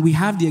 And we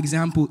have the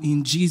example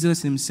in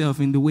Jesus himself,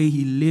 in the way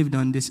he lived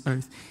on this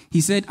earth.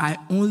 He said, I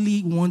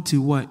only want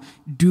to what?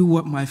 Do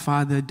what my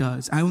Father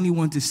does. I only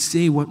want to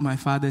say what my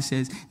Father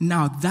says.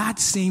 Now, that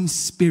same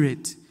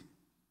spirit,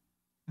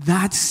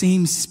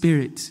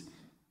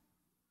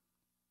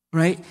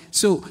 right?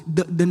 So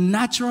the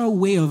natural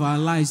way of our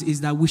lives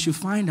is that we should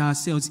find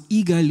ourselves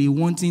eagerly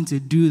wanting to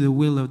do the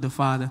will of the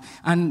Father.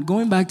 And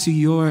going back to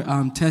your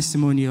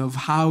testimony of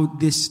how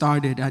this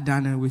started,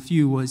 Adana, with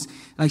you, was,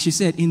 like she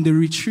said, in the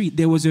retreat,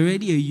 there was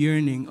already a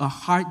yearning, a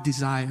heart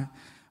desire,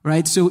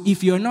 right? So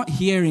if you're not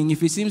hearing,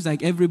 if it seems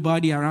like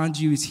everybody around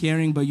you is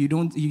hearing, but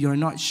you're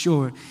not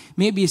sure,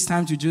 maybe it's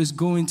time to just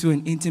go into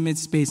an intimate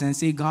space and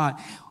say, God,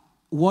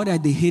 what are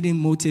the hidden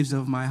motives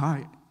of my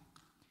heart?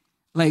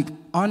 Like,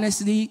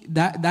 honestly,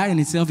 that in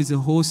itself is a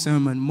whole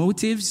sermon.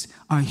 Motives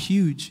are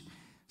huge.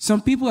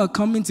 Some people are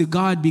coming to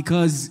God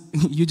because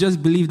you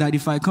just believe that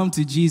if I come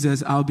to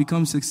Jesus, I'll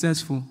become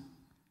successful.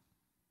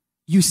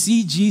 You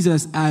see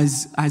Jesus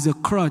as a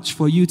crutch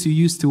for you to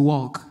use to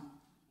walk.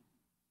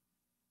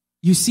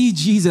 You see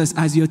Jesus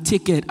as your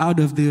ticket out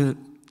of the,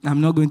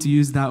 I'm not going to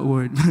use that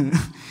word.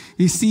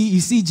 You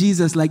see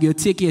Jesus like your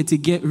ticket to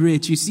get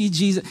rich. You see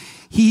Jesus,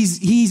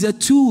 he's a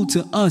tool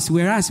to us,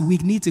 whereas we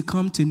need to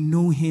come to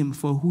know him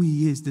for who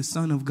he is, the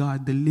Son of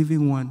God, the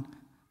living one,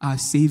 our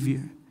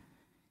Savior.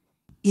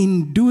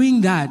 In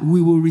doing that,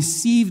 we will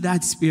receive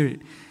that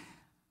spirit.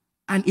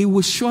 And it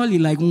will surely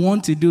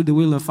want to do the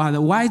will of Father.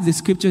 Why the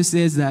scripture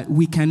says that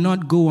we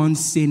cannot go on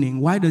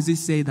sinning? Why does it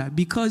say that?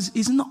 Because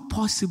it's not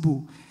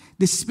possible.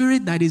 The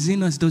spirit that is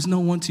in us does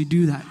not want to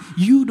do that.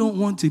 You don't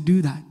want to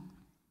do that.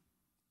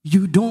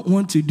 You don't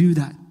want to do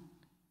that.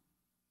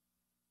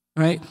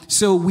 Right?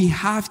 So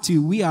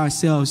we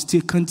ourselves, to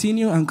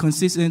continue and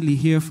consistently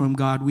hear from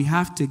God, we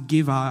have to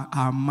give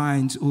our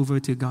minds over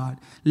to God.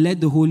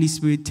 Let the Holy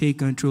Spirit take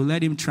control.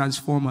 Let him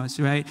transform us,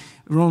 right?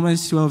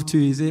 Romans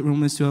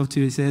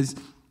 12:2, it says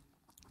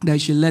that you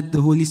should let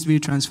the Holy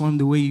Spirit transform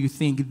the way you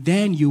think.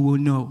 Then you will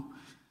know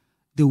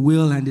the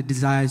will and the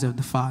desires of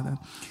the Father,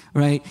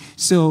 right?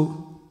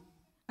 So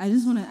I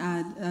just want to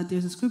add,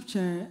 there's a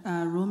scripture,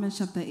 Romans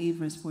chapter 8,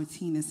 verse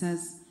 14. It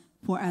says,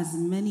 for as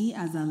many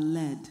as are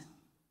led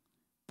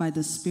by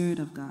the Spirit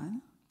of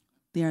God,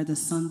 they are the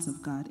sons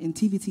of God. In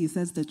TPT, it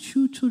says the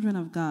true children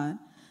of God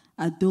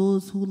are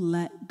those who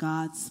let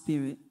God's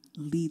Spirit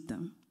lead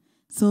them.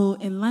 So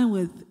in line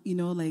with,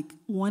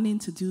 wanting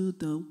to do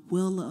the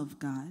will of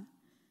God,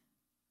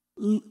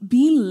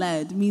 being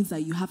led means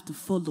that you have to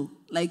follow.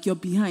 Like you're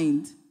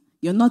behind.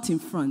 You're not in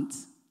front.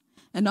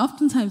 And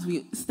oftentimes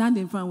we stand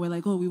in front, we're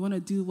like, oh, we want to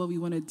do what we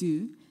want to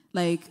do.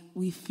 Like,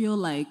 we feel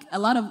like, a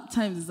lot of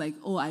times it's like,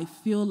 oh, I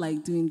feel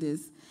like doing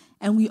this.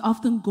 And we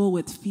often go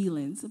with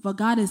feelings. But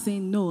God is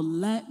saying, no,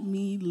 let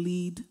me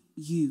lead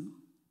you.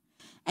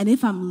 And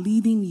if I'm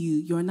leading you,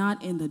 you're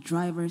not in the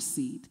driver's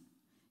seat.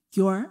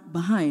 You're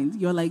behind.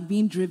 You're like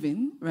being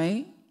driven,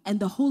 right? And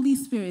the Holy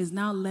Spirit is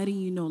now letting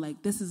you know,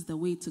 like, this is the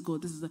way to go.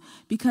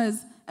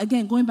 Because,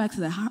 again, going back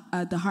to the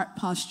heart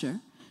posture,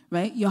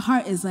 right? Your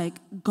heart is like,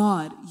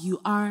 God, you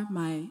are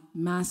my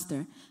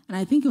master. And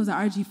I think it was at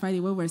RG Friday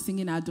where we were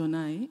singing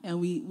Adonai, and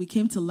we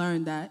came to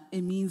learn that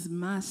it means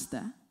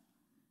master.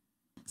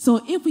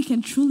 So if we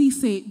can truly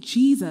say,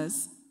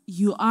 Jesus,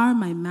 you are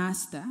my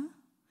master,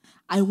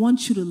 I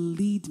want you to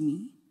lead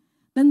me,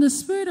 then the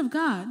Spirit of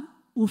God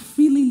will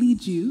freely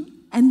lead you,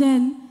 and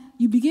then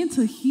you begin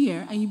to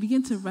hear and you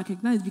begin to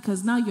recognize,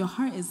 because now your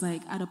heart is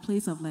like at a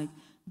place of like,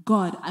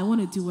 God, I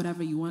want to do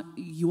whatever you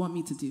want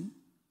me to do.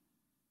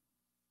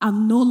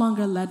 I'm no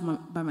longer led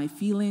by my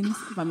feelings,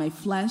 by my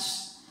flesh,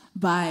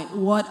 by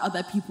what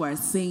other people are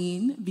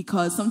saying,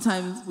 because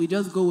sometimes we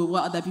just go with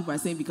what other people are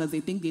saying because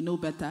they think they know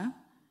better,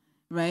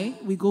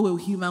 right? We go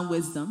with human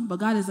wisdom. But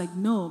God is like,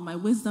 no, my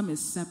wisdom is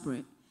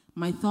separate.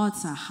 My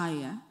thoughts are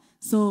higher.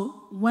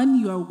 So when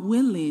you are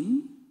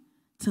willing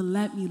to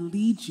let me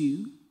lead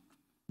you,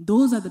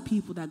 those are the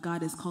people that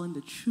God is calling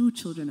the true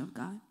children of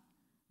God.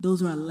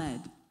 Those who are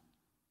led.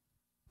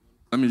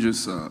 Let me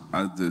just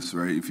add this,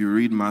 right? If you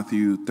read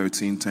Matthew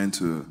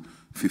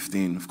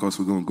 13:10-15, of course,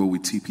 we're going to go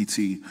with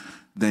TPT.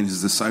 Then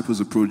his disciples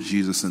approached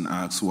Jesus and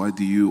asked, why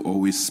do you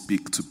always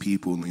speak to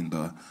people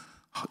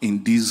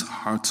in these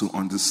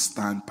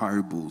hard-to-understand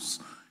parables?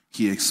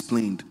 He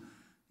explained,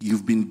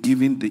 you've been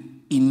given the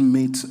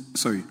intimate,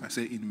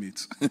 not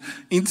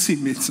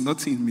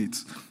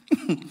inmates.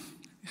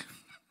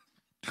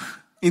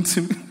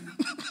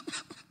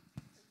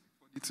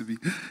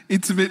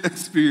 Intimate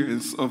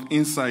experience of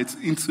insights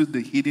into the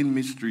hidden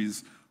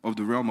mysteries of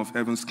the realm of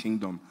heaven's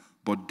kingdom,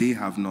 but they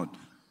have not.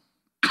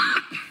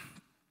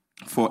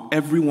 For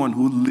everyone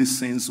who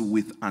listens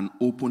with an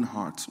open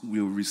heart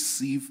will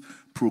receive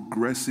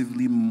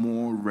progressively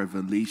more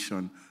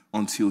revelation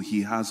until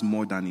he has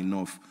more than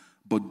enough.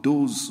 But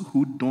those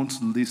who don't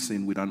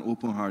listen with an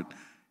open heart,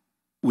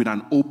 with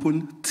an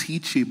open,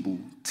 teachable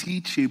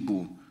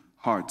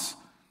heart,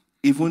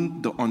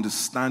 even the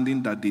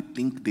understanding that they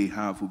think they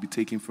have will be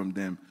taken from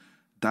them.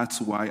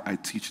 That's why I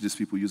teach these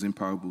people using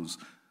parables.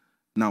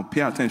 Now, pay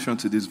attention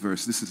to this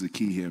verse. This is the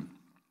key here.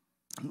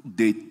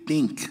 They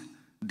think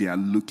they are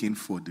looking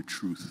for the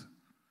truth.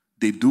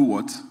 They do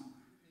what?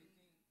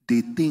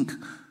 They think.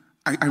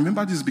 I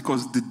remember this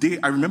because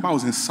I remember I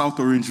was in South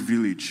Orange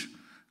Village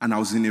and I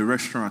was in a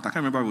restaurant. I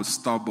can't remember if it was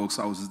Starbucks.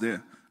 I was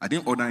there. I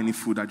didn't order any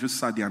food. I just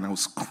sat there and I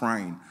was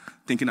crying,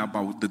 thinking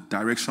about the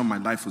direction my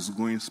life was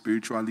going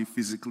spiritually,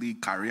 physically,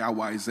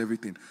 career-wise,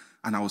 everything.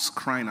 And I was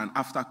crying. And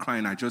after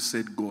crying, I just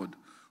said, God,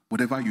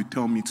 whatever you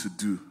tell me to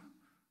do,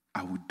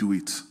 I will do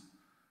it.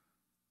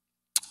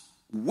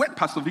 When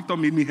Pastor Victor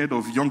made me head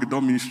of Young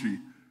Adult Ministry,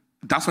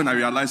 that's when I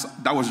realized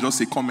that was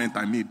just a comment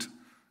I made.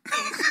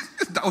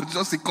 That was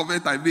just a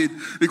comment I made.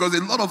 Because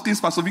a lot of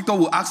things Pastor Victor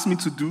will ask me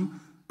to do,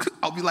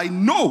 I'll be like,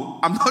 no,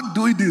 I'm not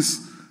doing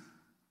this.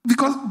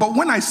 But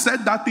when I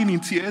said that thing in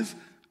tears,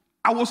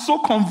 I was so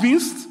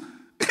convinced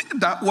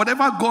that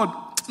whatever God,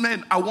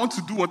 man, I want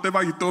to do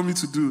whatever you told me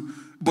to do.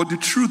 But the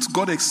truth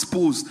got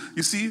exposed.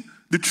 You see,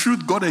 the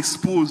truth got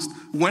exposed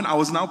when I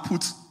was now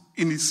put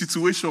in a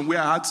situation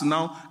where I had to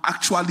now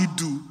actually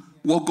do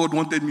what God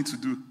wanted me to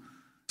do.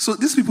 So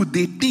these people,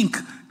 they think,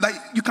 like,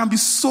 you can be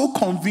so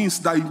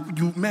convinced that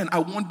man, I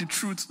want the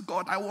truth.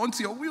 God, I want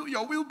your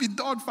will be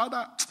done,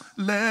 Father.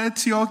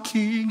 Let your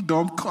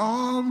kingdom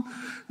come.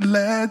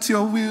 Let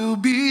your will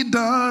be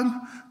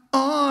done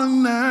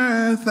on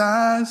earth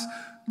as.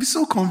 Be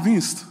so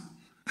convinced.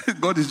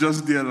 God is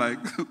just there like,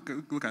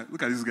 look at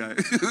this guy.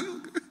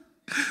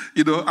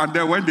 And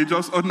then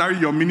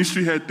when your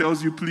ministry head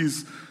tells you,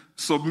 please,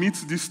 submit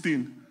this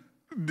thing.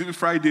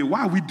 Friday,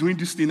 why are we doing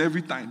this thing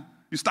every time?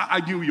 You start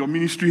arguing with your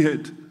ministry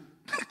head.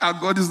 And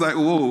God is like,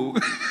 whoa.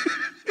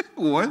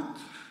 What?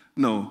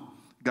 No.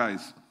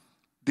 Guys,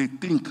 they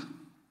think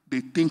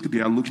they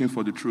are looking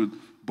for the truth,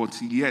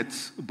 yet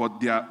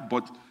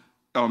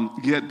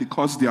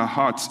because their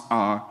hearts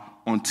are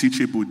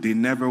unteachable, they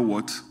never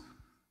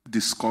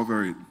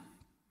discover it.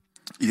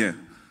 Yeah.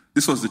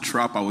 This was the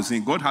trap I was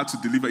in. God had to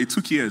deliver. It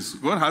took years.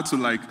 God had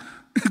to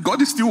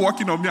God is still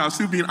working on me. I'm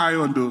still being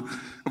ironed though.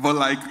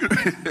 But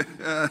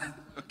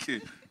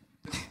okay.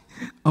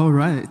 All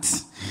right.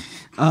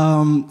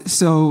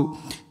 So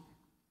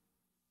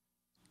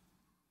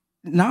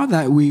now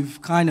that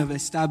we've kind of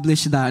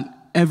established that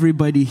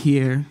everybody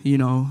here,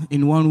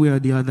 in one way or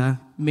the other,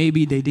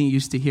 maybe they didn't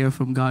used to hear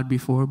from God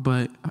before,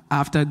 but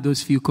after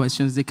those few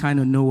questions, they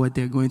kind of know what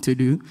they're going to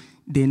do.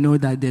 They know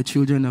that they're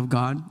children of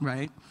God,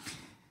 right?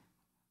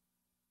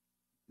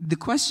 The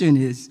question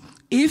is,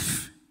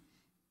 if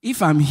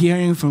I'm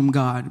hearing from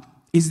God,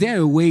 is there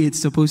a way it's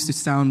supposed to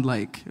sound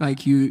like?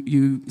 Like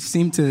you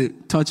seem to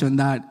touch on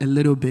that a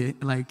little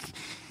bit. Like,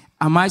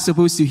 am I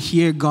supposed to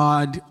hear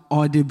God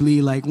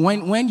audibly? Like,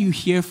 when you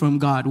hear from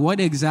God, what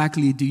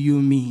exactly do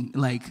you mean?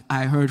 Like,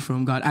 I heard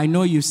from God. I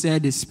know you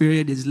said the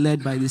Spirit is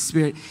led by the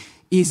Spirit.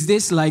 Is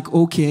this like,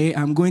 okay,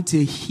 I'm going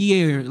to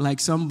hear like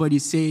somebody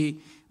say,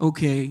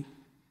 okay,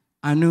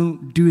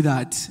 Anu, do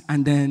that,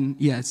 and then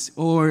yes?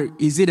 Or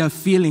is it a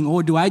feeling,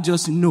 or do I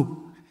just know?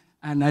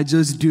 And I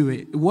just do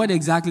it. What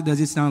exactly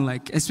does it sound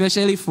like?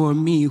 Especially for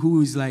me,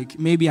 who's like,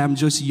 maybe I'm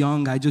just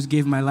young, I just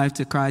gave my life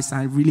to Christ,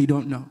 I really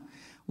don't know.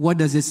 What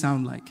does it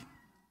sound like?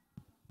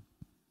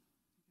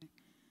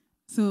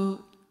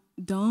 So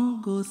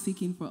don't go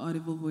seeking for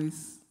audible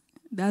voice.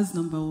 That's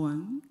number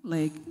one.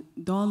 Like,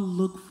 don't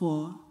look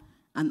for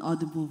an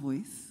audible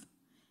voice,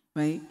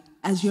 right?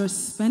 As you're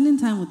spending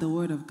time with the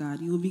Word of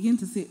God, you will begin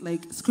to see,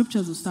 like,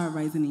 scriptures will start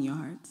rising in your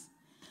hearts.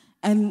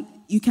 And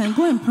you can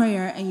go in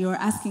prayer and you're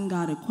asking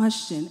God a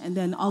question, and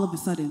then all of a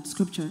sudden,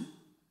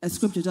 a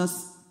scripture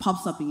just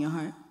pops up in your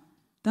heart.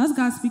 That's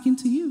God speaking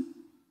to you.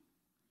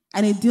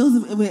 And it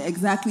deals with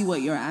exactly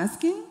what you're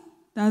asking.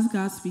 That's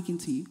God speaking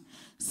to you.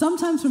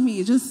 Sometimes for me,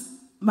 it's just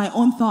my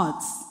own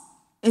thoughts.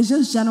 It's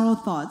just general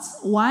thoughts.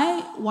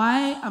 Why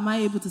am I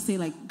able to say,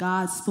 like,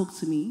 God spoke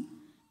to me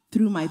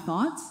through my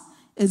thoughts?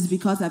 It's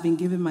because I've been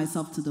giving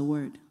myself to the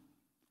Word,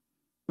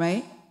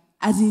 right?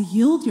 As you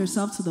yield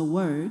yourself to the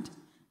Word,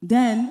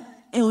 then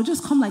it will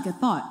just come like a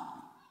thought.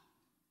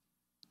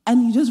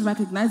 And you just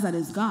recognize that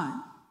it's God.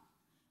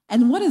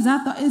 And what is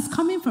that thought? It's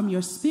coming from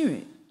your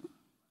spirit,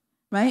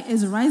 right?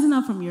 It's rising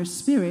up from your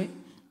spirit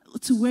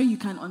to where you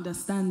can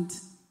understand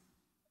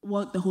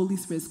what the Holy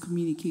Spirit is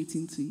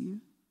communicating to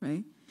you,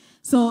 right?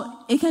 So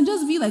it can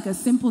just be like a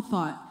simple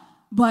thought,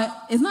 but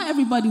it's not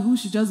everybody who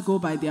should just go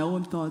by their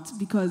own thoughts,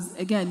 because,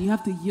 again, you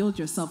have to yield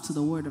yourself to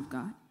the Word of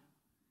God,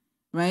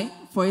 right?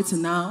 For it to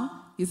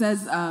now, he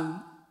says,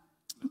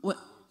 what?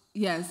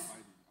 Yes.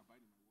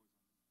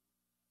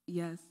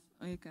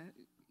 Okay.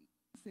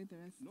 say the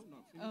rest. No.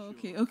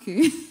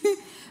 Okay.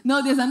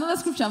 No, there's another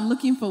scripture I'm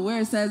looking for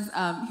where it says,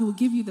 he will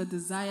give you the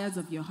desires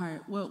of your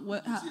heart. What?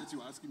 You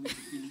were asking me to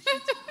finish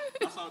it.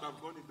 That's how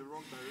I've gone in the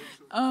wrong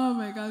direction. Oh,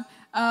 my God.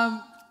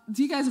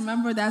 Do you guys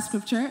remember that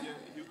scripture?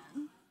 Yeah,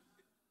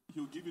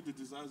 he'll give you the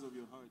desires of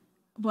your heart.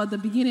 But the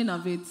beginning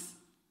of it.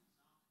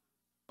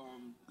 I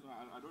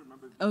don't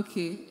remember.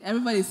 Okay,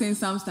 everybody's saying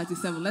Psalms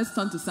 37. Let's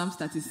turn to Psalms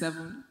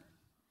 37,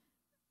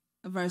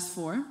 verse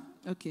 4.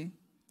 Okay.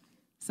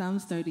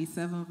 Psalms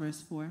 37,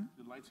 verse 4.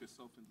 Delight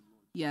yourself in the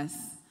Lord.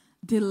 Yes.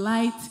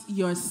 Delight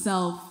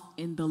yourself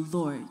in the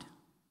Lord.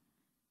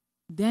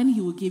 Then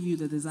he will give you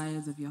the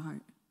desires of your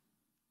heart.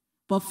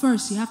 But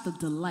first, you have to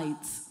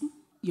delight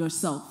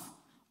yourself.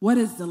 What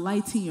is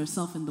delighting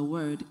yourself in the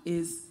word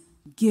is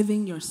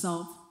giving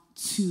yourself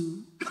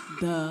to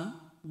the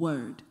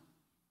word.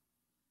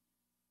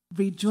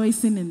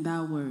 Rejoicing in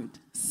that word.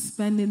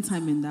 Spending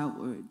time in that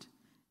word.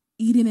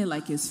 Eating it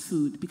like it's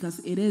food, because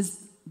it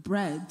is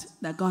bread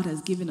that God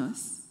has given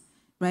us,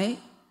 right?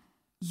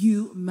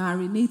 You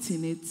marinate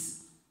in it,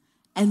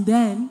 and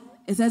then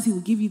it says he will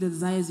give you the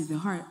desires of your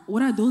heart.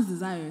 What are those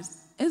desires?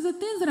 It's the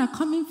things that are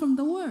coming from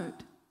the word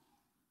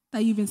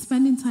that you've been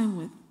spending time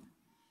with,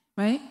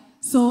 right?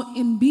 So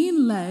in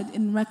being led,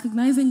 in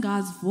recognizing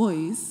God's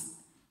voice,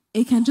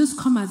 it can just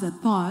come as a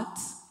thought,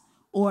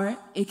 or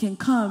it can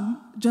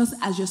come just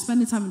as you're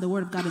spending time in the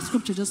word of God. A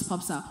scripture just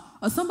pops out,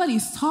 or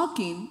somebody's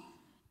talking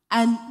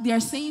and they're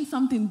saying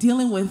something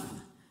dealing with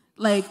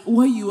like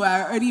what you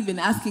are already been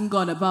asking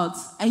God about,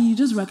 and you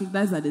just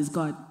recognize that it's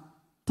God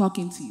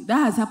talking to you. That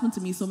has happened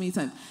to me so many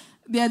times.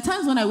 There are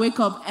times when I wake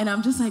up and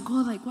I'm just like,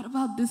 God, like, what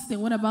about this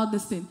thing? What about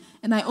this thing?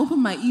 And I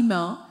open my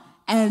email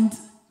and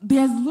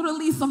there's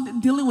literally something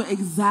dealing with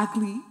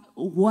exactly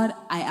what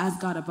I asked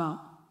God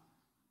about,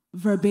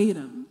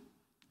 verbatim.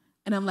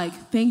 And I'm like,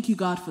 thank you,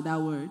 God, for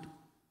that word.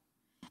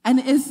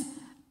 And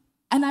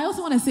I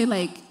also want to say,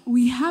 like,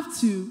 we have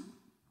to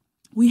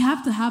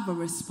have a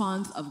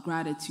response of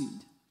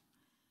gratitude.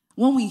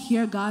 When we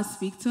hear God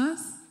speak to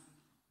us,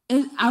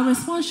 our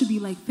response should be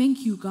like,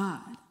 thank you, God.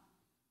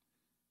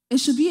 It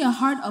should be a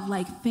heart of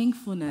like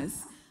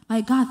thankfulness.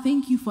 Like, God,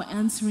 thank you for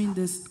answering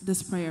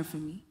this prayer for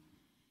me.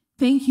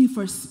 Thank you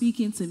for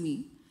speaking to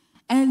me.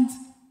 And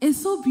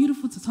it's so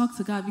beautiful to talk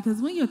to God,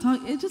 because when you're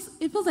talking,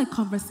 it feels like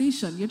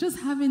conversation. You're just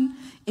having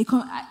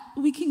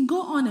we can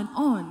go on and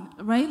on,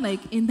 right?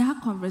 Like in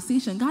that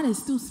conversation, God is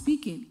still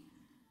speaking,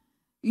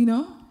 you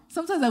know?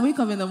 Sometimes I wake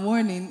up in the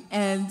morning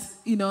and,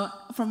 you know,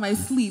 from my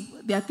sleep,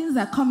 there are things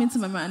that come into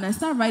my mind and I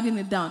start writing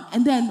it down.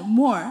 And then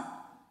more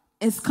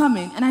is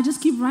coming and I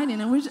just keep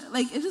writing. And it's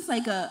just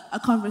like a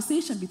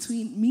conversation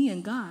between me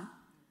and God.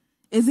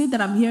 Is it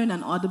that I'm hearing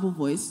an audible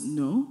voice?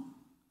 No,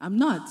 I'm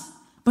not.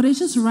 But it's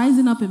just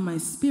rising up in my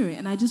spirit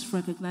and I just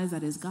recognize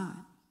that it's God.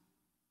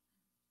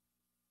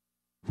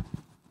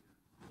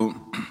 Well,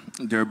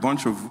 there are a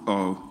bunch of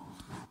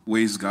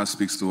ways God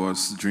speaks to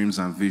us, dreams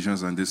and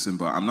visions and this thing,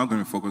 but I'm not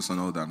going to focus on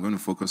all that. I'm going to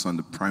focus on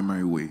the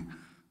primary way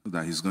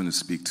that he's going to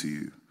speak to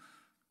you.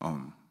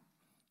 And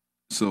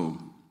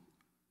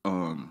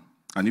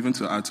even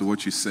to add to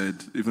what you said,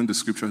 even the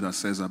scripture that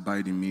says,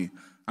 abide in me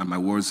and my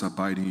words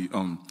abide in you,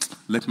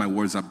 let my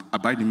words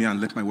abide in me and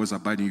let my words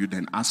abide in you,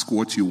 then ask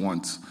what you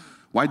want.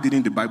 Why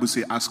didn't the Bible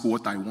say, ask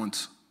what I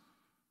want?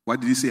 Why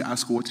did it say,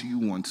 ask what you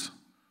want?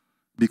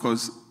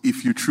 Because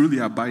if you truly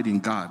abide in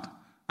God,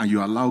 and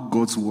you allow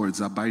God's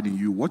words abide in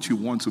you, what you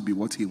want will be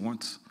what he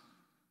wants.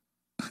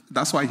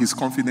 That's why he's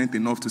confident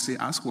enough to say,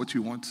 ask what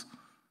you want.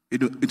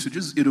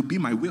 It'll be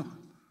my will.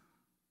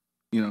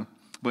 You know.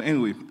 But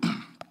anyway,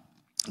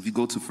 if you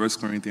go to 1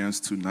 Corinthians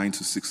 2,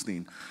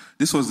 9-16,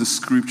 this was the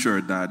scripture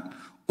that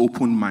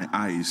opened my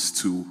eyes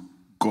to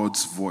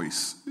God's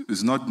voice.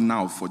 It's not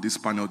now for this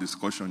panel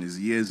discussion. It's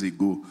years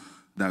ago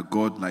that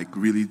God like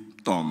really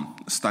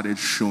started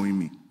showing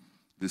me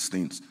these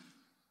things.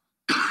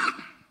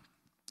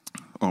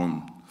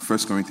 1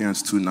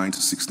 Corinthians 2,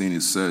 9-16,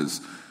 it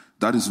says,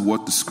 that is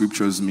what the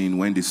scriptures mean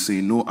when they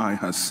say, no eye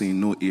has seen,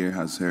 no ear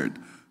has heard,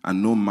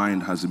 and no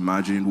mind has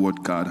imagined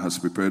what God has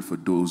prepared for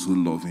those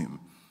who love him.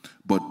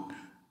 But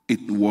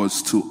it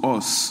was to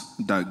us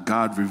that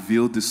God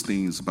revealed these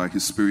things by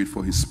his Spirit,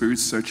 for his Spirit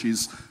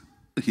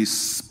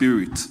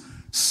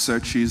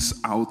searches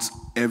out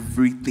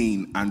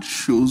everything and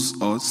shows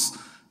us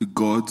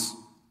God's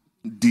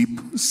deep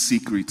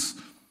secrets.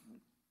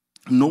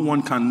 No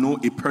one can know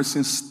a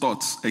person's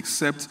thoughts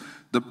except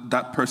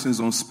that person's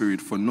own spirit,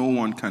 for no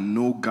one can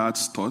know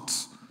God's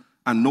thoughts,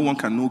 and no one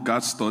can know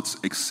God's thoughts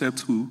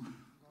except who?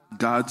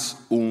 God's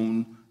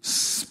own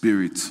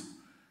spirit.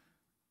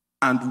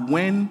 And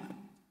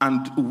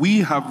we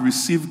have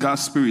received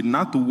God's spirit,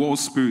 not the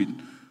world's spirit,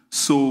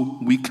 so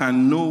we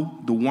can know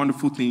the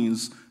wonderful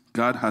things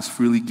God has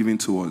freely given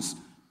to us.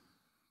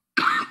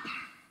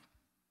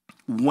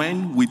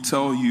 When we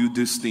tell you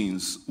these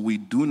things, we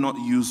do not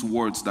use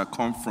words that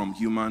come from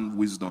human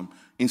wisdom.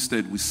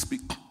 Instead, we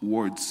speak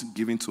words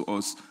given to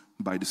us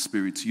by the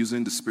Spirit,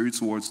 using the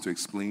Spirit's words to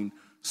explain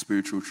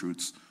spiritual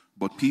truths.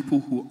 But people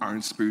who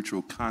aren't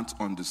spiritual can't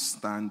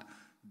understand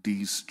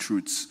these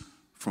truths.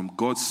 from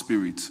God's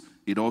Spirit,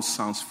 it all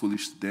sounds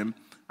foolish to them,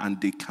 and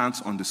they can't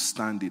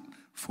understand it.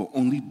 For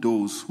only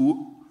those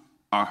who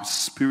are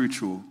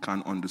spiritual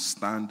can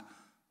understand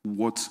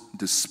what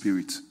the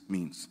Spirit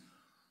means.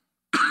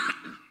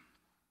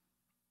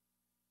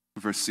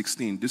 Verse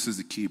 16, this is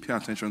the key. Pay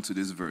attention to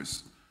this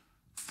verse.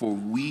 For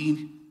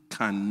we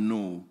can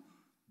know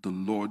the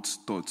Lord's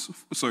thoughts.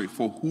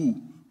 For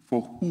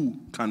who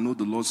can know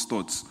the Lord's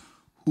thoughts?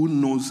 Who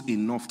knows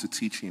enough to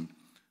teach him?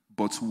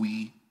 But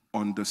we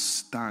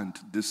understand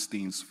these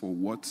things for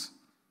what?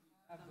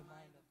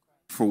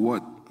 For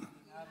what?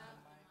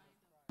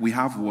 We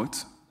have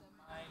what?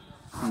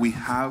 We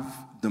have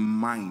the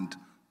mind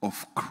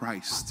of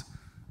Christ.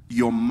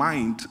 Your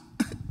mind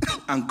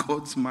and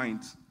God's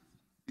mind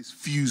is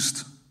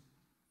fused.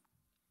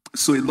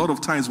 So a lot of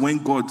times when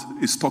God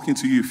is talking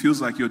to you, it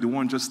feels like you're the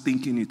one just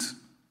thinking it.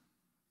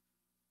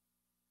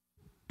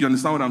 You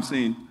understand what I'm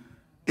saying?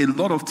 A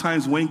lot of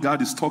times when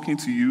God is talking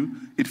to you,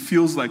 it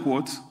feels like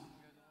what?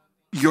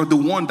 You're the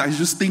one that is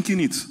just thinking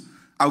it.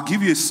 I'll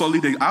give you a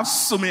solid, I have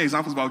so many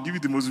examples, but I'll give you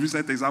the most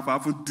recent example I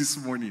happened this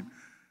morning,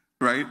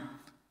 right?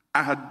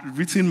 I had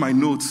written my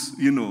notes,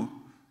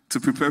 to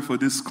prepare for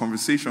this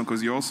conversation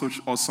because you're all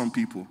such awesome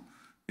people.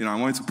 I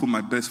wanted to put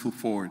my best foot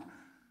forward.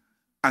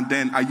 And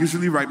then I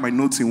usually write my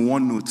notes in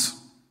OneNote.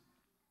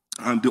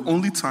 And the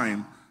only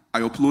time I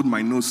upload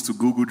my notes to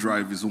Google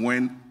Drive is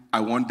when I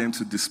want them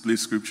to display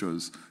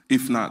scriptures.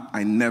 If not,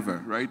 I never,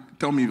 right?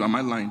 Tell me, am I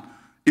lying?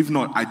 If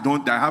not, I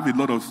have a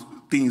lot of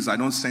things I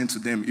don't send to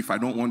them if I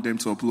don't want them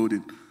to upload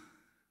it.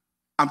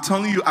 I'm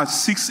telling you, at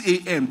 6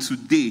 a.m.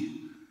 today,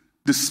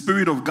 the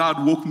Spirit of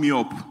God woke me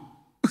up.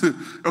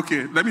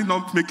 Okay, let me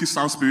not make it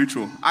sound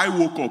spiritual. I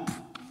woke up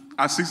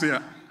at 6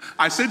 a.m.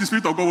 I say the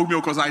Spirit of God woke me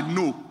up because I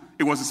know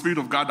it was the Spirit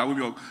of God that woke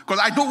me up. Because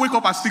I don't wake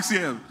up at 6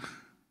 a.m.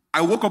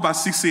 I woke up at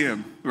 6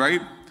 a.m.,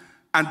 right?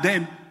 And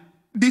then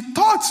the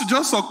thought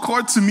just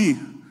occurred to me.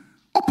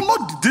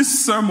 Upload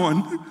this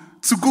sermon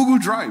to Google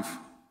Drive.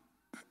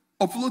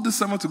 Upload this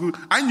sermon to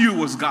Google. I knew it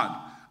was God.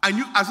 I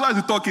knew, as soon as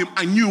the thought came,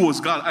 I knew it was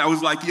God. I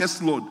was like,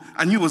 yes, Lord.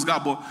 I knew it was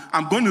God, but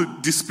I'm going to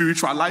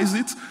despiritualize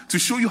it to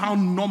show you how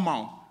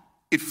normal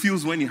it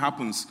feels when it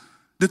happens.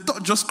 The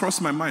thought just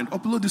crossed my mind.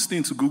 Upload this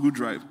thing to Google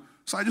Drive.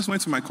 So I just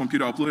went to my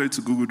computer, uploaded it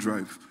to Google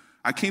Drive.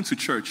 I came to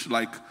church,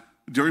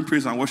 during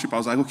praise and worship, I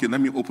was like, okay,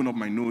 let me open up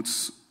my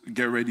notes,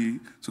 get ready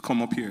to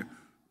come up here.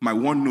 My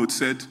OneNote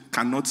said,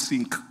 cannot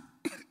sync.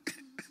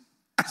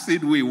 I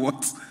said, wait,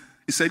 what?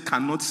 It said,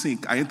 cannot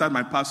sync. I entered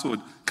my password,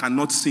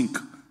 cannot sync.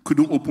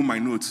 Couldn't open my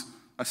notes.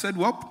 I said,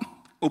 well,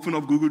 open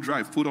up Google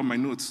Drive, put on my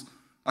notes.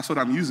 That's what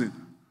I'm using.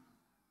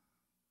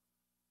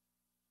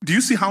 Do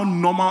you see how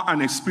normal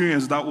an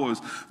experience that was?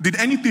 Did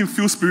anything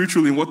feel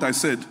spiritual in what I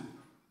said?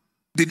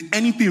 Did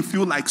anything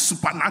feel like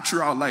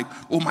supernatural? Like,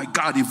 oh my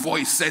God, a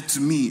voice said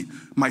to me,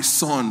 my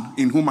son,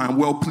 in whom I am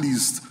well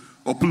pleased,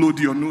 upload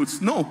your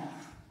notes. No.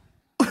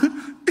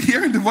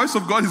 Hearing the voice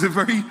of God is a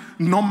very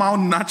normal,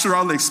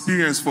 natural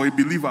experience for a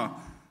believer.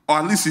 Or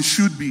at least it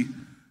should be.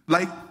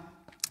 Like,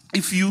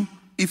 if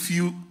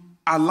you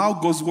allow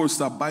God's words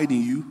to abide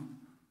in you,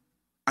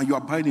 and you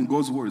abide in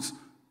God's words,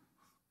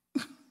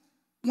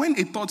 when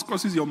a thought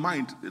crosses your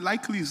mind,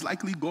 it's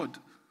likely God.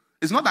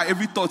 It's not that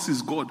every thought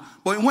is God,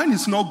 but when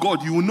it's not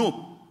God, you will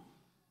know.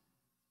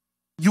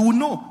 You will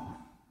know.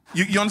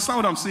 You understand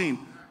what I'm saying?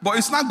 But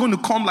it's not going to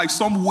come like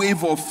some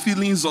wave of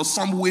feelings or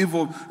some wave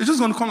of, it's just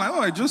going to come like,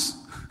 oh, I just,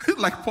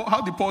 like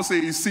how did Paul say,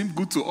 it seemed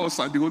good to us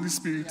and the Holy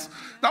Spirit. Yeah.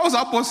 That was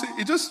how Paul said,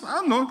 it just, I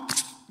don't know,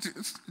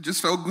 it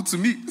just felt good to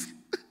me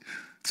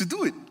to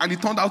do it. And it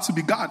turned out to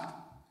be God.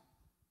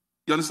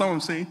 You understand what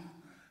I'm saying?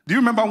 Do you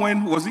remember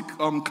when, was it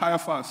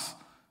Caiaphas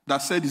that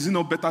said, is it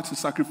not better to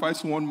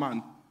sacrifice one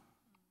man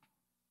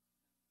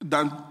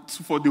than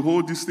for the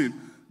whole this thing?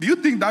 Do you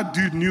think that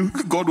dude knew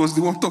God was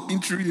the one talking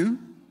through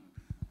him?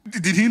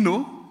 Did he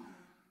know?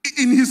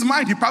 In his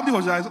mind, he probably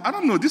was like, I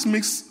don't know, it just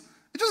makes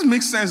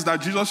sense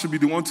that Jesus should be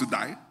the one to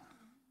die.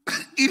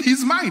 In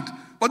his mind.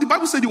 But the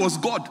Bible said it was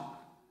God.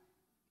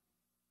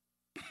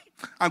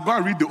 I'm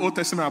going to read the Old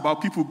Testament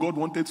about people God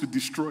wanted to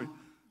destroy.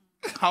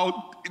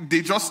 How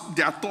their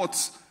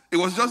thoughts,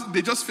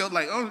 they just felt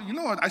like, oh, you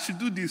know what, I should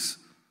do this.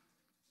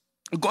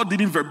 God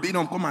didn't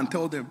verbatim come and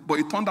tell them. But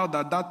it turned out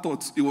that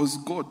thought, it was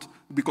God,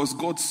 because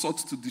God sought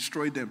to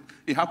destroy them.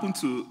 It happened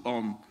to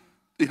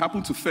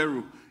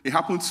Pharaoh. It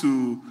happened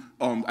to,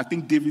 I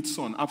think, David's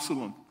son,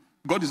 Absalom.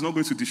 God is not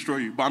going to destroy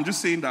you. But I'm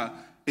just saying that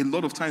a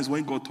lot of times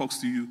when God talks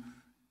to you,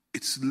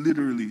 it's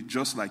literally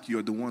just like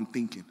you're the one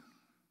thinking.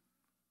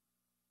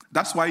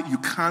 That's why you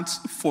can't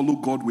follow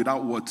God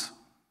without what?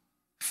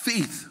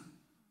 Faith.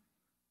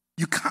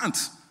 You can't.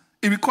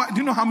 Do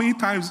you know how many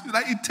times?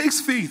 It takes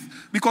faith.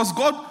 Because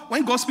God,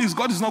 when God speaks,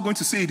 God is not going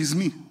to say it is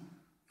me.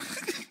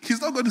 He's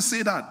not going to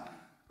say that.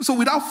 So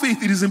without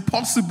faith, it is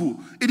impossible.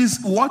 It is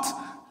what?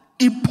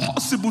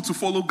 Impossible to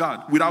follow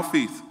God without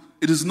faith.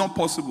 It is not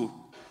possible.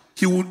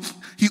 He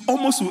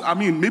almost will,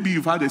 maybe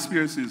you've had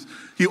experiences.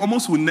 He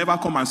almost will never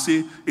come and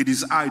say, it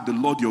is I, the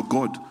Lord your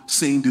God,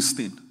 saying this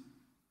thing.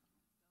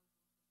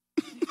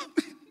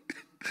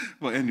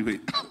 But anyway.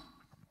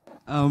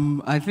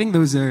 I think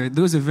those are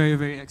very,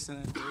 very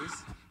excellent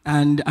ways.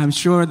 And I'm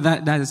sure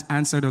that has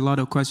answered a lot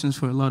of questions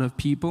for a lot of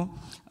people.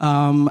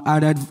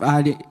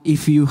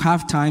 If you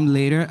have time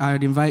later,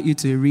 I'd invite you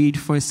to read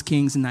 1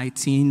 Kings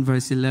 19,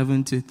 verse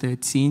 11 to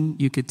 13.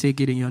 You could take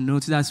it in your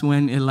notes. That's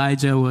when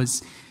Elijah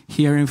was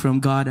hearing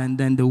from God, and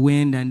then the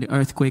wind and the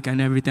earthquake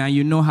and everything. And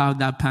you know how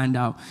that panned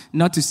out.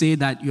 Not to say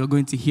that you're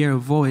going to hear a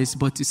voice,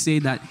 but to say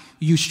that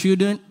you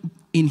shouldn't,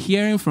 in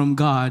hearing from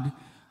God,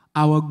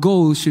 our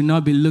goal should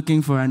not be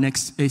looking for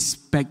a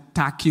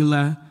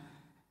spectacular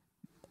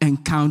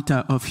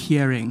encounter of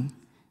hearing,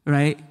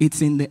 right?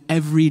 It's in the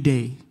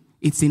everyday.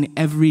 It's in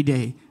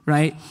everyday,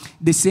 right?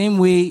 The same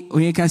way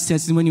Onyeka's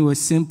testimony was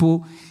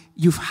simple.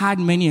 You've had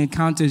many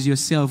encounters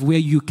yourself where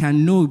you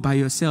can know by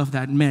yourself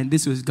that, man,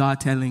 this was God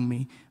telling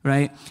me,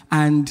 right?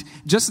 And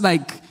just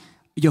like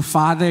your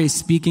father is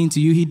speaking to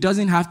you, he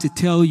doesn't have to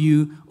tell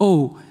you,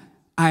 oh,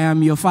 I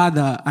am your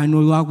father,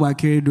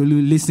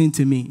 listen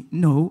to me.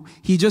 No,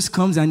 he just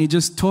comes and he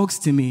just talks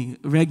to me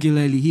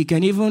regularly. He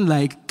can even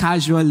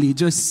casually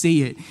just say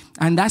it.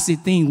 And that's the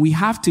thing. We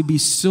have to be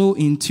so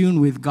in tune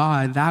with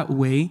God that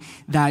way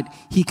that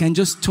he can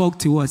just talk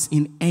to us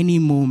in any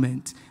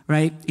moment,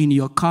 right? In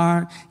your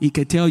car, he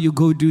can tell you,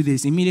 go do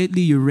this.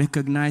 Immediately you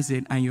recognize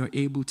it and you're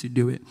able to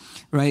do it,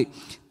 right?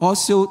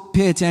 Also,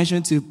 pay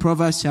attention to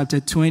Proverbs chapter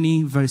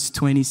 20, verse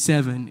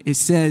 27. It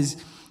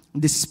says,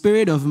 the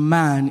spirit of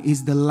man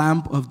is the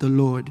lamp of the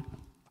Lord,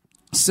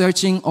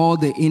 searching all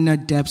the inner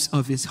depths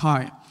of his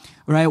heart.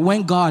 Right?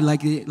 When God,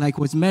 like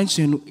was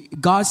mentioned,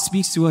 God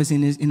speaks to us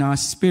in our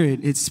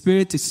spirit. It's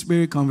spirit to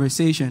spirit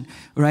conversation,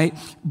 right?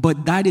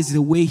 But that is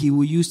the way he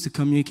will use to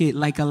communicate,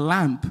 like a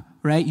lamp,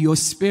 right? Your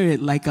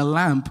spirit, like a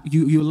lamp,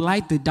 you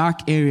light the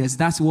dark areas.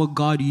 That's what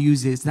God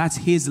uses. That's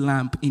his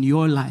lamp in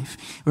your life,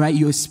 right?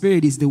 Your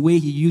spirit is the way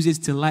he uses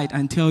to light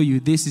and tell you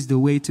this is the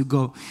way to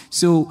go.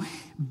 So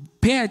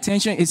pay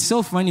attention. It's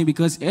so funny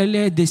because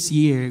earlier this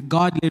year,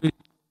 God literally,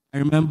 I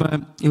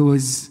remember it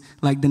was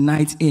like the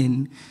night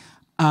in,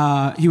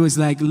 he was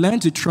like, learn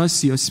to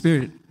trust your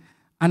spirit.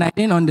 And I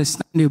didn't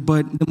understand it,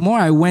 but the more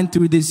I went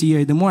through this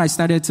year, the more I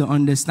started to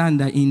understand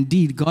that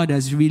indeed God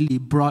has really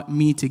brought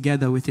me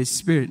together with his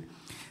spirit.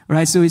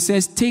 Right? So it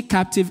says, take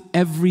captive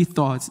every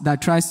thought that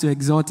tries to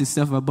exalt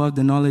itself above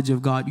the knowledge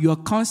of God. You are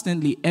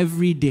constantly,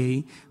 every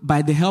day,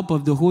 by the help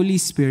of the Holy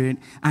Spirit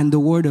and the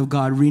Word of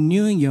God,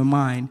 renewing your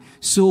mind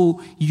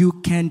so you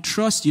can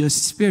trust your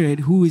spirit,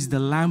 who is the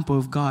lamp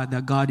of God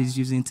that God is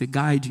using to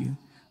guide you.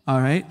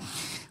 All right?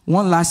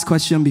 One last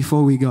question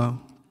before we go.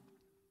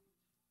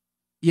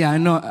 Yeah, I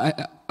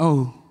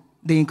know.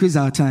 They increase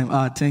our time.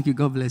 Thank you.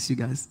 God bless you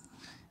guys.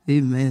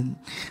 Amen.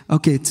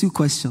 Okay, 2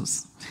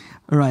 questions.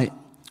 All right.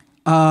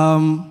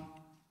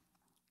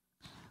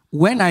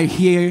 When I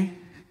hear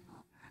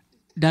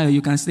that,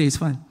 you can stay, it's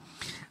fine.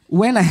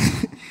 When I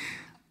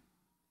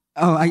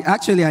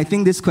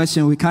think this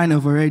question, we kind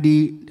of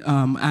already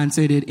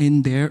answered it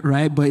in there,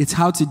 right? But it's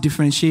how to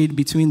differentiate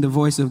between the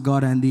voice of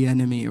God and the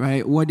enemy,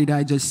 right? What did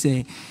I just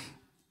say?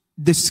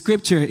 The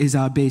scripture is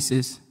our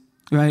basis,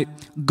 right?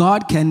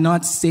 God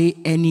cannot say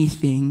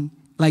anything.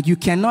 Like, you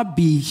cannot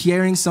be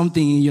hearing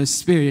something in your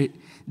spirit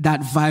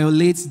that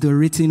violates the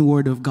written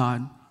word of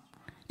God.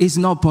 It's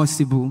not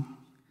possible.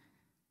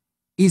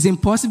 It's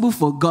impossible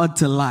for God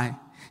to lie.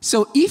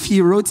 So if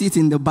he wrote it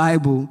in the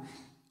Bible,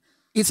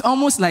 it's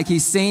almost like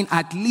he's saying,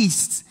 at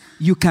least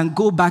you can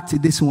go back to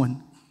this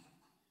one.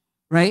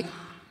 Right?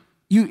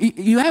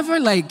 You ever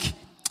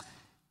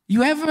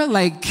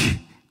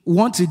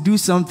want to do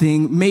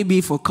something,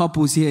 maybe for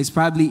couples here, it's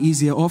probably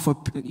easier, or for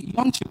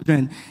young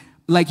children,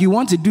 like you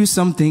want to do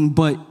something,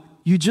 but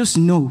you just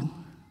know.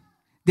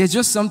 There's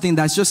just something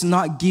that's just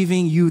not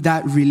giving you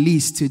that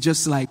release to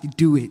just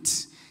do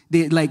it.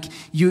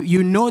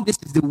 You know this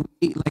is the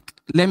way,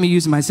 let me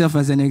use myself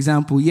as an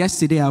example.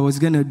 Yesterday I was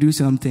going to do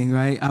something,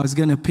 right? I was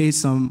going to pay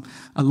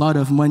a lot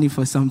of money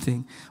for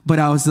something. But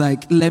I was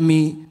like, let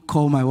me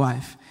call my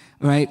wife,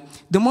 right?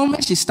 The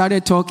moment she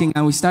started talking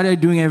and we started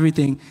doing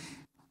everything,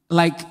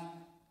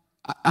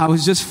 I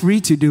was just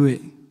free to do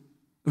it.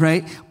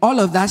 Right? All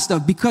of that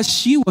stuff, because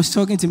she was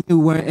talking to me, we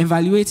were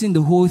evaluating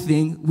the whole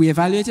thing. We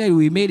evaluated,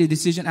 we made a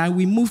decision, and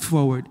we moved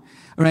forward.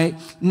 Right?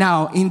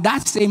 Now, in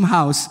that same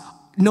house,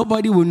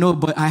 nobody will know,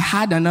 but I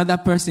had another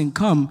person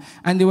come,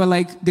 and they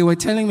were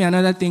telling me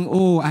another thing.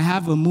 Oh, I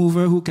have a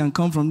mover who can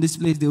come from this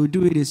place. They will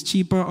do it. It's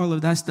cheaper, all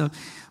of that stuff.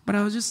 But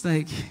I was just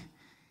like,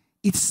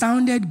 it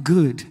sounded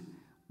good.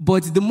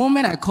 But the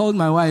moment I called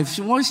my wife,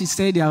 once she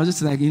said it, I was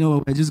just like, you know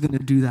what, we're just going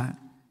to do that.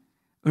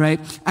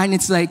 Right? And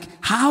it's like,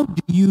 how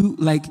do you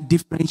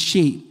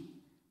differentiate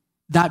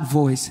that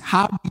voice?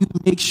 How do you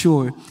make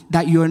sure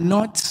that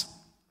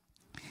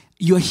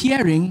you're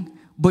hearing,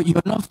 but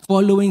you're not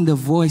following the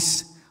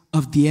voice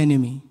of the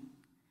enemy?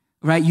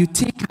 Right? You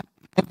take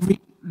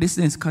this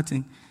thing is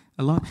cutting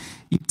a lot.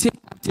 You take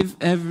captive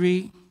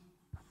every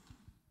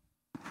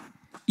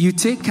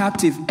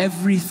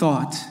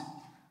thought,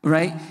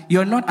 right?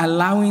 You're not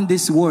allowing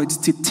these words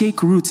to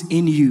take root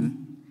in you.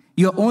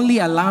 You're only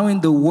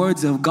allowing the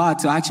words of God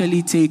to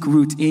actually take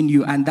root in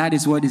you, and that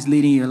is what is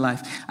leading your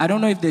life. I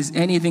don't know if there's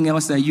anything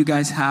else that you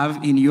guys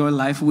have in your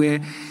life where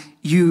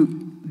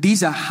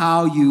these are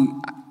how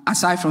you,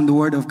 aside from the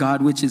word of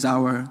God, which is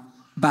our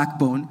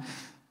backbone,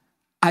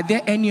 are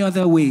there any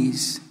other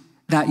ways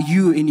that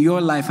you in your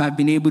life have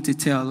been able to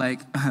tell,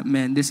 like,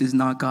 man, this is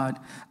not God?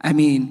 I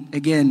mean,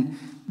 again,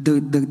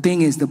 the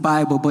thing is the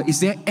Bible, but is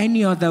there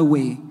any other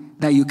way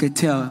that you could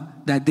tell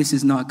that this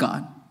is not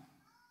God?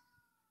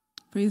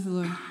 Praise the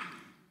Lord.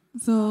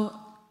 So,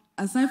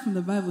 aside from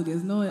the Bible,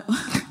 there's no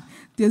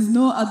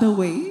other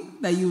way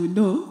that you would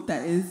know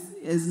that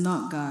is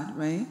not God,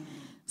 right?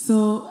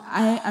 So,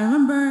 I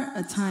remember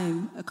a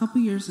time, a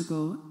couple years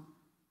ago,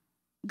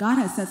 God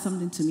had said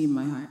something to me in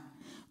my heart.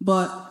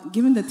 But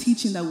given the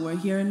teaching that we're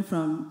hearing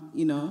from,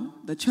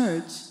 the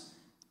church,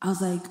 I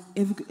was like,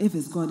 if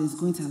it's God, it's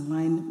going to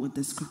align with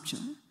the scripture.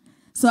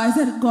 So I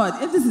said,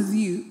 God, if this is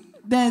you,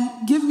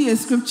 then give me a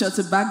scripture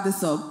to back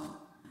this up.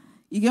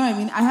 You get what I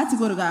mean? I had to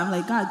go to God. I'm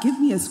like, God, give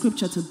me a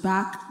scripture to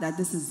back that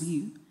this is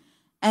you.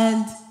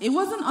 And it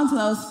wasn't until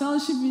I was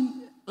fellowshipping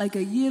like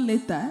a year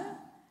later,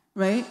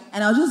 right?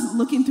 And I was just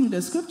looking through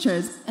the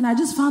scriptures, and I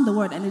just found the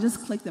word, and it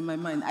just clicked in my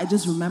mind. I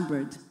just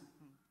remembered.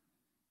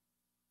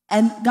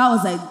 And God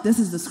was like, this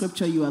is the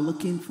scripture you are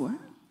looking for. And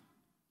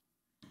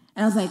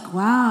I was like,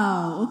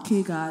 wow,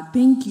 okay, God,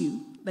 thank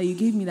you that you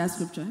gave me that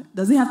scripture.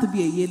 Does it have to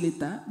be a year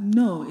later?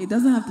 No, it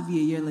doesn't have to be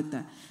a year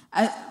later.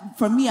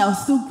 For me, I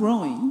was still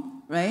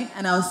growing, right?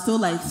 And I was still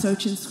like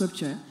searching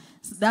scripture.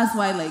 So that's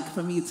why, like,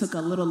 for me, it took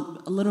a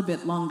little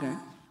bit longer.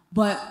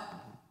 But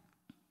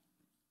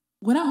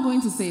what I'm going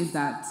to say is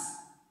that,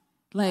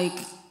 like,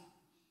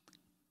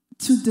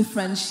 to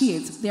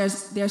differentiate,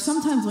 there's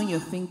sometimes when you're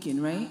thinking,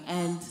 right?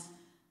 And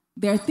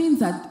there are things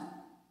that,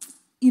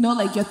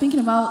 like you're thinking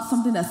about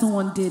something that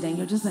someone did and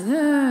you're just like,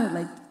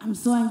 like, I'm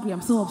so angry,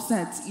 I'm so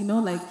upset,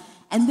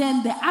 and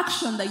then the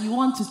action that you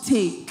want to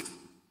take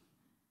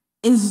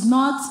is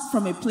not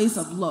from a place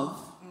of love.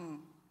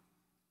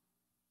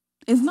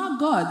 It's not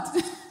God.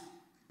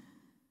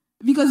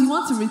 Because you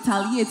want to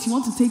retaliate, you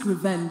want to take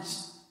revenge.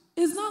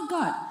 It's not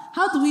God.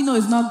 How do we know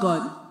it's not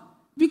God?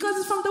 Because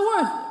it's from the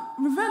word.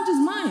 Revenge is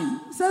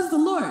mine, says the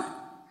Lord.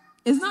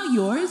 It's not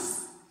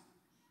yours,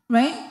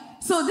 right?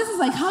 So this is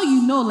like how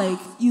you know, like,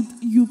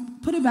 you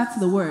put it back to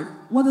the word.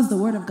 What does the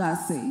word of God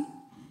say,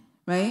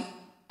 right?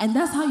 And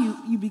that's how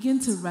you begin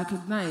to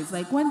recognize,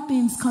 like, when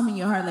things come in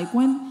your heart, like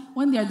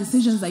when there are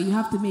decisions that you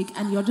have to make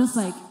and you're just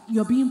like,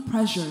 you're being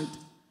pressured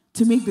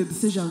to make the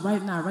decision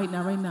right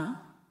now.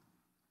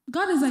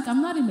 God is like,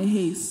 I'm not in a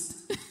haste.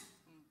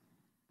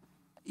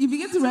 You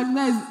begin to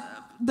recognize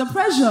the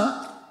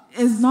pressure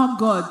is not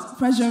God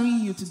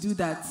pressuring you to do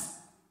that.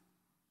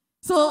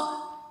 So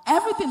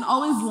everything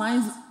always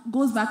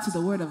goes back to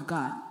the word of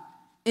God.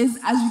 Is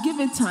as you give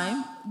it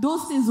time,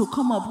 those things will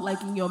come up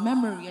like in your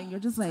memory and you're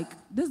just like,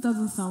 this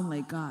doesn't sound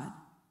like God.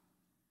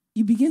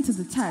 You begin to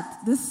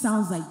detect, this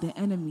sounds like the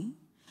enemy.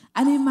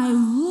 And it might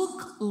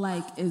look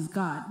like it's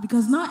God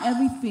because not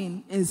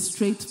everything is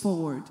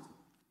straightforward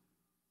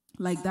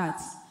like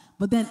that.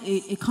 But then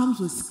it comes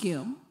with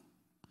skill,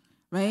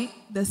 right?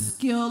 The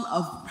skill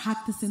of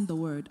practicing the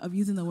word, of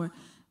using the word.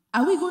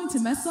 Are we going to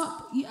mess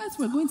up? Yes,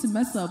 we're going to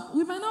mess up.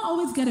 We might not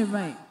always get it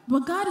right.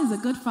 But God is a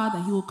good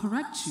father. He will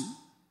correct you.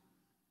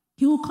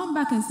 He will come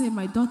back and say,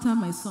 my daughter,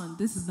 my son,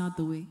 this is not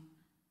the way.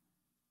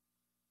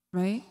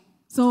 Right?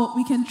 So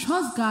we can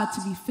trust God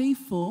to be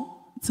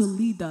faithful to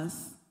lead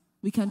us.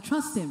 We can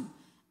trust him.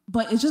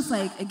 But it's just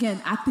like,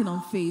 again, acting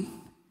on faith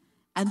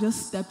and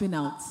just stepping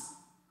out.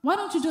 Why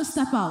don't you just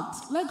step out?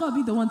 Let God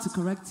be the one to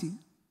correct you.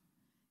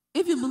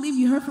 If you believe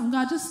you heard from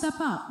God, just step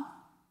out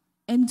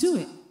and do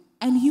it.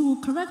 And he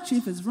will correct you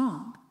if it's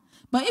wrong.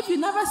 But if you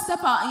never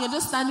step out and you're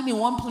just standing in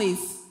one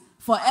place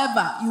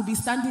forever, you'll be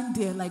standing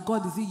there like,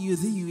 God, is it you?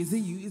 Is it you? Is it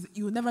you?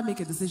 You will never make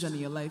a decision in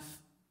your life.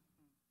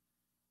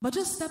 But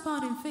just step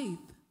out in faith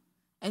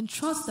and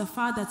trust the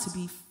Father to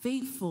be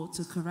faithful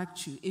to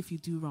correct you if you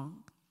do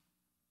wrong.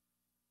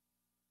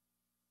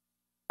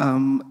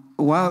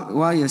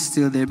 While you're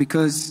still there,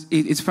 because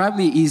it's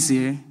probably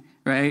easier,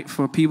 right,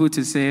 for people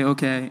to say,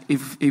 okay,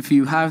 if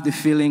you have the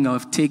feeling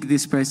of take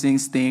this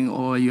person's thing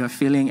or you're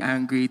feeling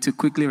angry, to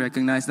quickly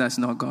recognize that's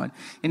not God.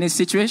 In a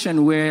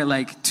situation where,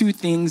 like, two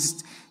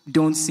things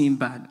don't seem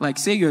bad, like,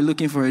 say you're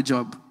looking for a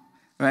job,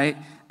 right,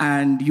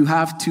 and you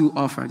have two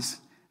offers,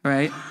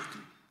 right?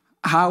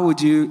 How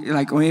would you,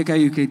 like, Onyeka,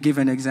 you could give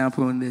an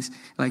example on this,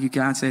 like, you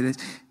can answer this.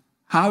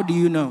 How do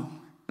you know,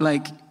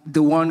 like,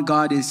 the one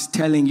God is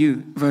telling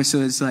you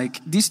versus, like,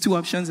 these two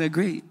options are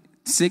great.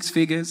 6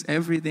 figures,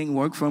 everything,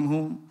 work from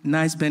home,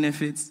 nice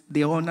benefits,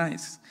 they're all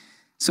nice.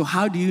 So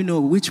how do you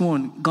know which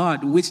one,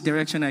 God, which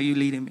direction are you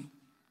leading me?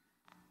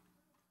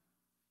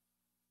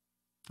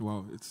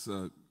 Wow,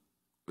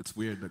 it's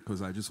weird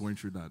because I just went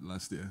through that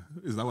last year.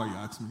 Is that why you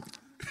asked me?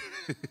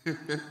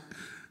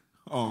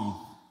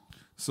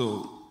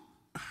 So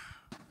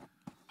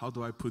how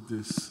do I put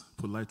this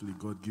politely?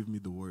 God, give me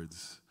the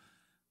words.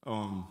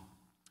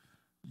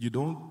 You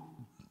don't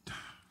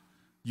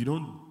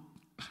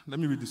let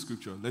me read the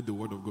scripture. Let the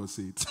word of God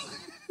say it.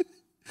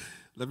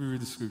 Let me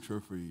read the scripture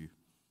for you.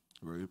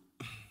 Right?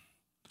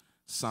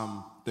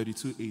 Psalm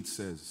 32:8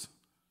 says,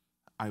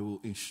 I will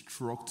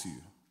instruct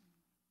you.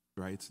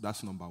 Right?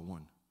 That's number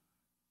one.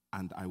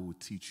 And I will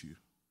teach you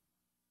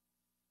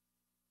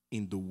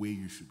in the way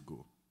you should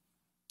go.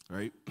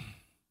 Right?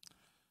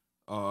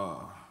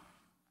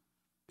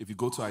 If you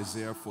go to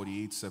Isaiah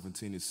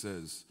 48:17, it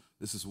says,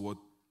 this is what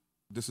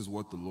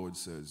the Lord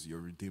says, your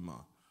Redeemer,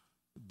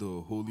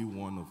 the Holy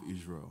One of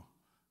Israel.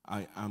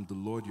 I am the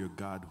Lord your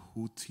God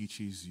who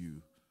teaches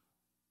you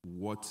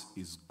what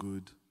is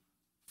good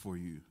for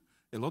you.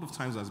 A lot of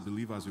times as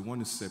believers, we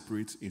want to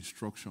separate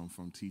instruction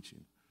from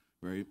teaching,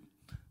 right?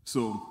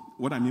 So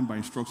what I mean by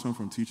instruction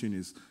from teaching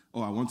is,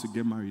 I want to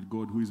get married.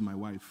 God, who is my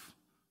wife?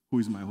 Who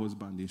is my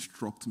husband?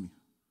 Instruct me,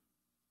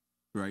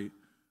 right?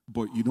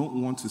 But you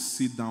don't want to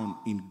sit down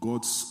in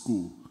God's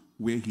school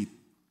where he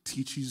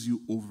teaches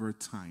you over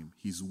time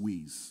his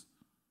ways.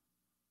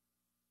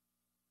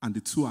 And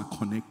the two are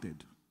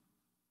connected.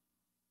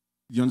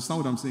 You understand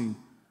what I'm saying?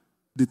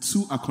 The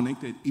two are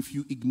connected. If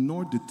you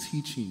ignore the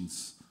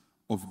teachings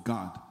of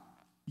God,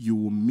 you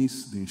will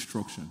miss the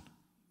instruction.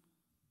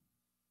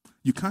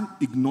 You can't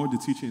ignore the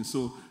teaching.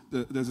 So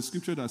there's a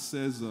scripture that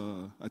says,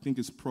 I think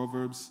it's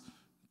Proverbs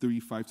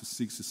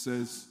 3:5-6. It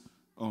says,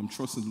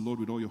 trust in the Lord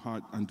with all your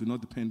heart and do not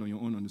depend on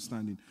your own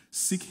understanding.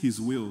 Seek his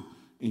will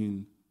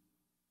in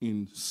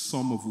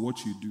some of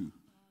what you do,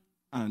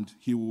 and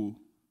he will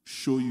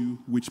show you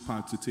which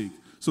path to take.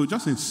 So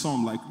just in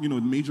some, like, the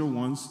major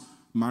ones,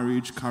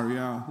 marriage,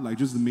 career, like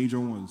just the major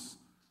ones.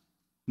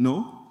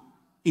 No,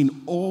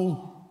 in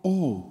all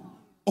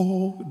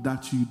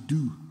that you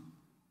do,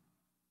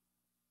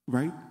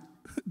 right?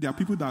 There are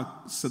people that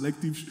are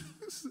selective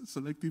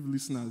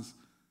listeners.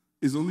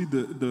 It's only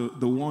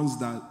the ones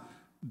that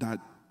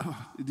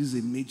this is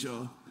a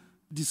major,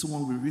 this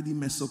one will really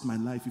mess up my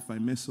life if I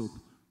mess up.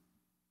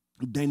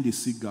 Then they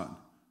seek God.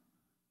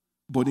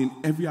 But in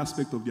every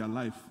aspect of their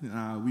life,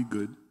 we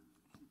good.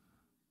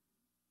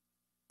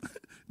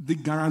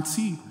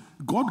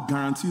 God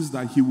guarantees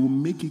that he will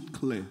make it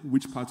clear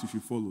which path you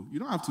should follow. You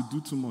don't have to do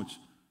too much.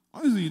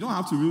 Honestly, you don't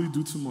have to really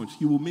do too much.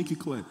 He will make it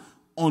clear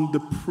on the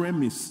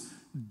premise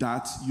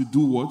that you do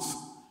what?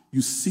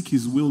 You seek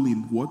his will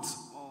in what?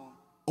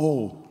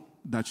 All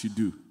that you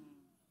do.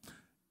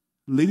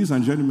 Ladies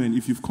and gentlemen,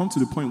 if you've come to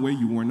the point where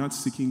you were not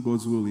seeking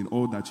God's will in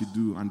all that you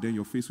do, and then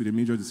you're faced with a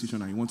major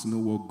decision and you want to know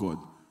what God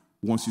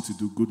wants you to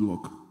do, good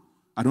luck.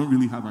 I don't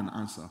really have an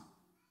answer.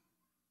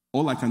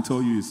 All I can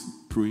tell you is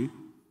pray.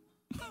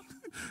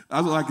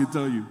 That's all I can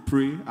tell you.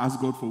 Pray, ask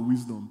God for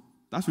wisdom.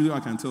 That's really all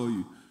I can tell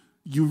you.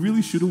 You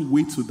really shouldn't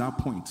wait to that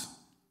point.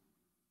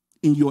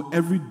 In your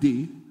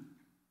everyday,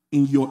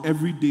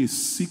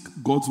 seek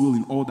God's will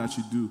in all that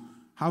you do.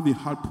 Have a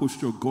heart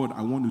posture, God,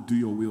 I want to do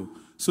your will.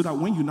 So that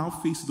when you now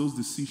face those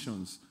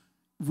decisions,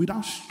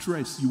 without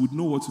stress, you would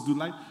know what to do.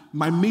 Like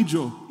my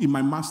major in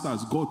my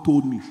master's, God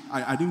told me.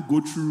 I didn't go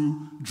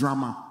through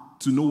drama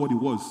to know what it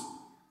was.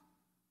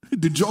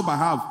 The job I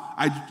have,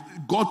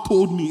 God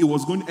told me it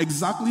was going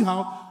exactly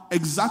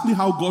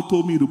how God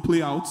told me to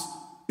play out.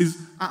 Is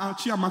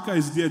Chiamaka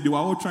is there. They were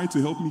all trying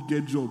to help me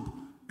get job.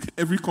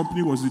 Every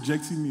company was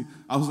rejecting me.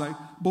 I was like,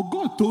 but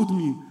God told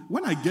me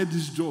when I get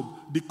this job,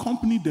 the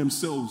company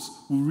themselves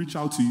will reach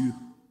out to you.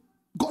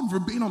 God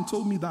verbatim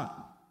told me that.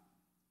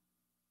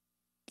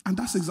 And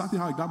that's exactly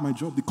how I got my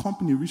job. The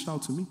company reached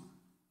out to me.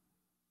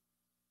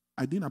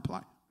 I didn't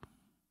apply.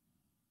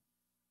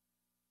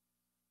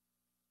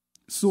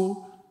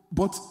 So,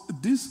 but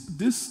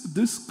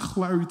this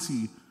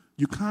clarity,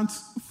 you can't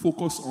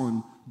focus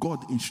on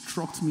God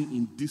instruct me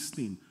in this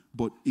thing,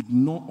 but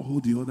ignore all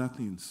the other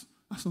things.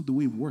 That's not the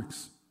way it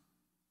works.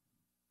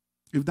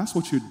 If that's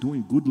what you're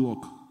doing, good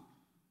luck.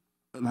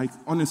 Like,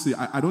 honestly,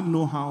 I don't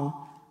know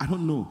how. I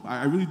don't know.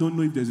 I really don't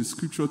know if there's a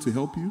scripture to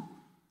help you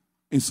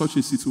in such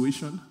a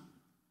situation.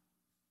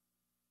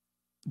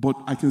 But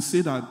I can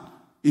say that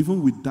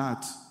even with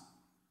that,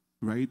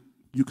 right,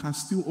 you can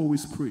still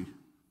always pray.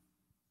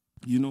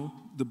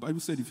 The Bible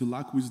said if you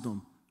lack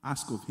wisdom,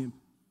 ask of him.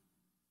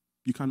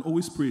 You can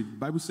always pray. The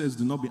Bible says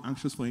do not be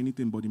anxious for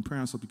anything, but in prayer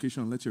and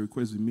supplication, let your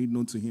requests be made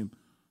known to him.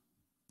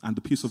 And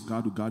the peace of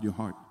God will guard your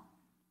heart.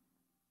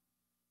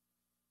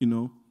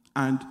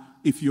 And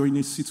if you're in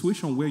a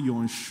situation where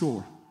you're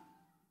unsure,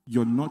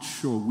 you're not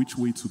sure which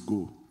way to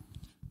go,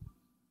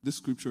 this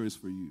scripture is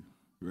for you,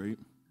 right?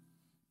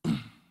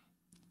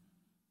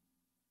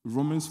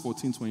 Romans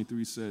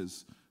 14:23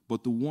 says,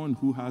 but the one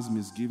who has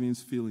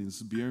misgivings,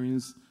 feelings,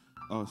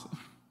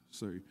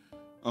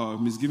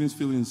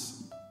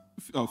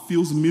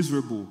 feels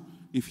miserable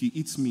if he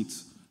eats meat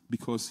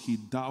because he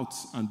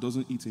doubts and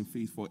doesn't eat in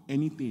faith. For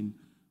anything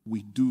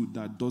we do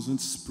that doesn't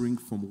spring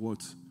from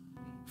what?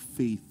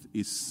 Faith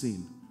is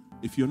sin.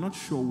 If you're not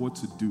sure what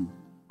to do,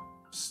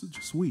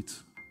 just wait.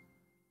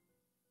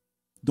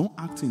 Don't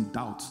act in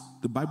doubt.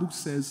 The Bible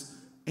says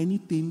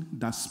anything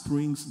that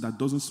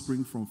doesn't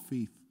spring from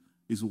faith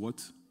is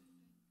what?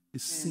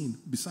 Is sin.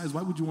 Besides,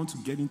 why would you want to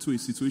get into a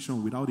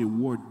situation without a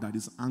word that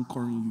is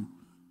anchoring you?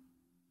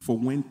 for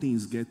when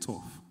things get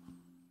tough.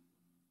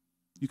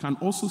 You can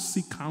also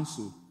seek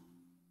counsel.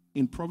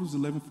 In Proverbs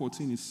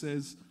 11:14, it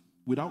says,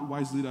 without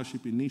wise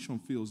leadership, a nation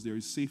fails. There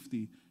is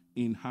safety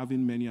in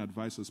having many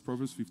advisors.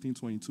 Proverbs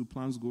 15:22,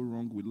 plans go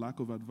wrong with lack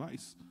of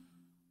advice.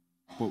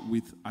 But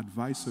with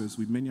advisors,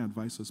 with many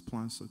advisors,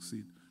 plans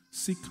succeed.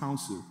 Seek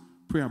counsel.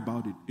 Pray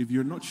about it. If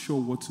you're not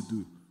sure what to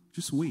do,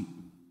 just wait.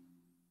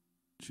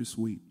 Just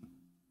wait.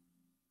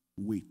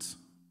 Wait.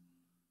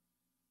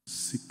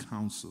 Seek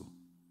counsel.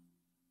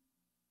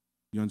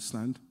 You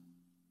understand?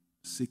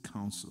 Seek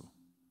counsel.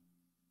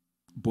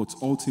 But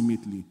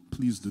ultimately,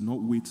 please do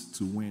not wait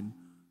to when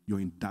you're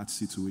in that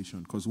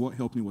situation. Because what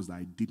helped me was that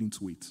I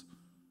didn't wait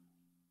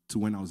to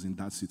when I was in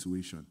that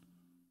situation.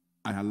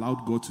 I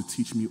allowed God to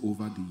teach me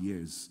over the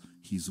years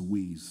his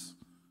ways.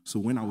 So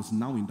when I was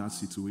now in that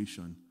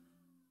situation,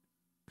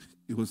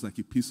 it was like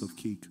a piece of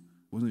cake. It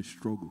wasn't a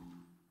struggle.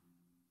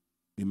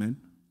 Amen?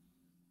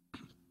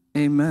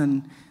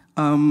 Amen.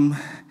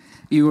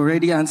 You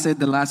already answered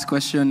the last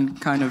question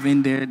kind of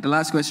in there. The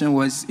last question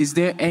was, is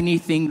there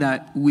anything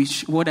that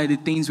what are the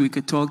things we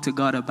could talk to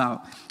God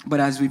about?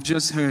 But as we've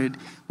just heard,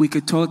 we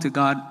could talk to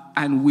God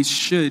and we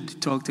should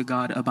talk to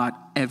God about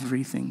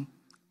everything.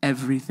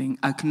 Everything.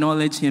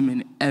 Acknowledge him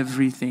in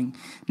everything.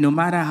 No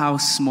matter how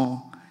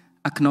small,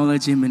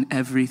 acknowledge him in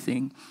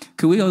everything.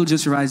 Could we all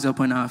just rise up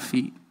on our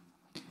feet?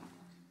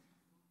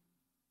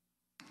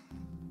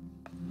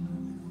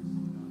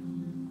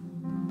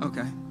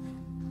 Okay.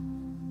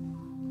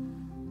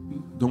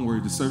 Don't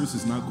worry, the service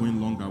is not going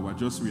longer. We're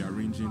just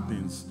rearranging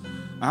things.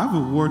 I have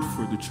a word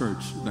for the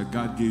church that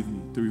God gave me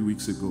 3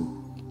 weeks ago.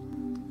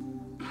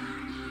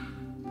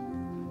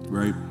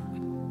 Right?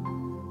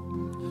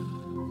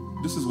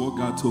 This is what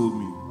God told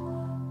me.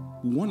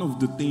 One of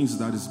the things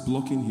that is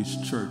blocking his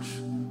church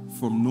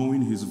from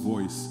knowing his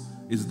voice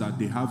is that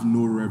they have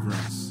no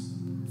reverence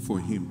for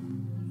him.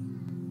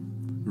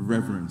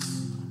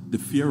 Reverence. The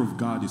fear of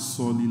God is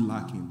sorely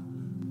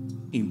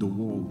lacking in the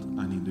world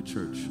and in the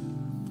church.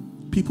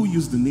 People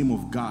use the name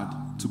of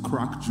God to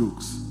crack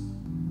jokes.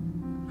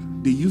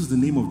 They use the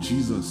name of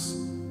Jesus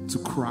to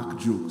crack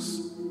jokes.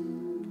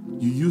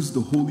 You use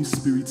the Holy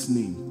Spirit's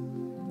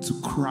name to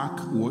crack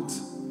what?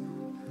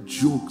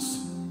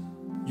 Jokes.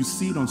 You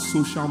see it on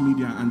social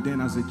media, and then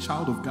as a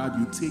child of God,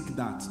 you take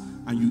that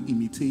and you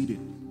imitate it.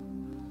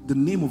 The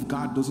name of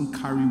God doesn't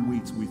carry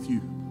weight with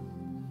you.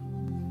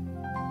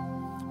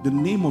 The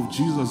name of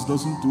Jesus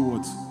doesn't do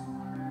what?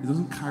 It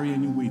doesn't carry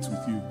any weight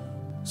with you.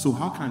 So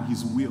how can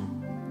his will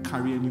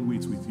carry any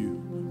weight with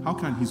you? How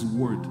can his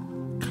word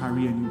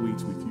carry any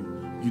weight with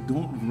you? You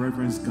don't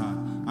reverence God.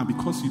 And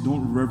because you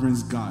don't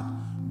reverence God,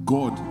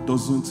 God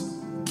doesn't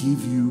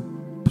give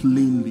you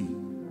plainly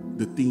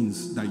the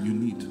things that you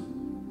need.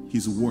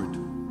 His word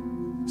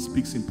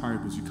speaks in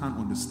parables. You can't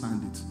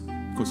understand it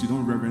because you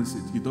don't reverence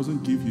it. He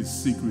doesn't give his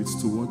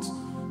secrets to what?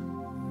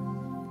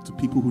 To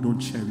people who don't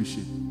cherish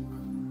it.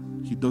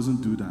 He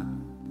doesn't do that.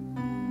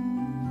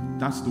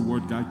 That's the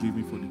word God gave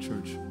me for the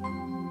church.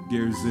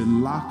 There is a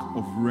lack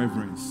of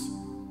reverence.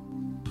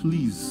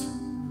 Please,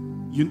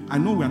 I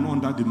know we are not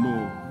under the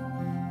law,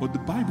 but the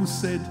Bible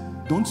said,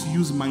 don't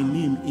use my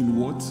name in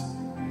what?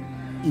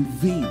 In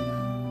vain.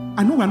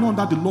 I know we are not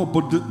under the law,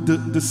 but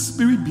the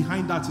spirit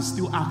behind that is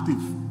still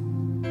active.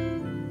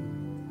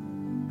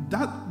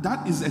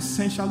 That is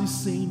essentially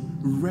saying,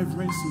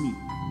 reverence me.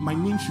 My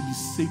name should be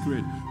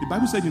sacred. The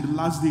Bible said in the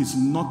last days,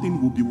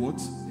 nothing will be what?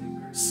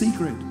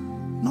 Sacred.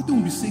 Nothing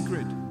will be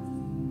sacred.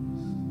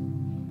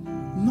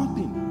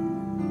 Nothing.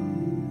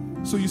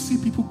 So you see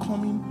people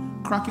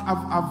coming, cracking.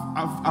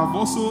 I've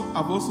also,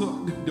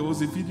 there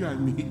was a video I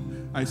made.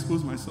 I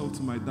exposed myself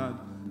to my dad.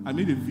 I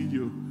made a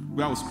video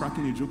where I was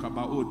cracking a joke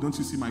about, oh, don't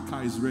you see my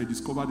car is red? It's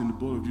covered in the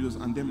blood of Jesus.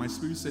 And then my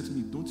spirit said to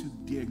me, don't you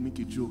dare make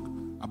a joke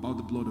about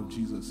the blood of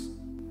Jesus.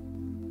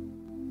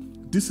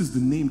 This is the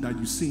name that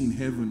you say in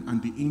heaven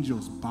and the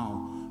angels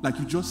bow. Like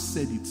you just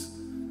said it.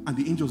 And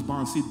the angels bow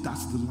and say,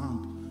 that's the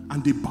Lamb.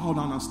 And they bow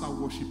down and start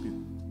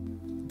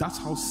worshiping. That's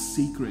how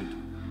sacred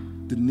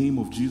the name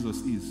of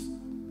Jesus is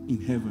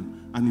in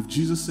heaven. And if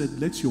Jesus said,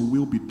 let your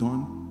will be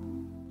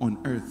done on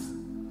earth,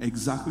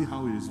 exactly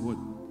how it is what?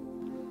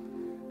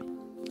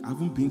 I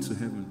haven't been to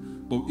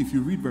heaven. But if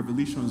you read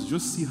Revelations,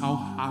 just see how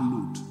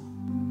hallowed.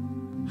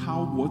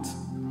 How what?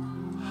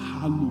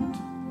 Hallowed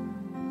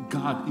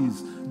God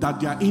is. That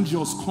there are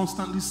angels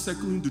constantly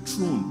circling the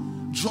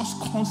throne. Just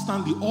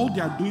constantly. All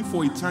they are doing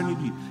for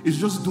eternity is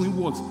just doing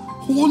what?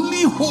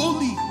 Holy,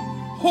 holy.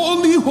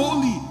 Holy,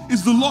 holy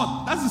is the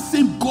Lord. That's the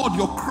same God.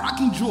 You're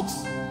cracking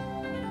jokes.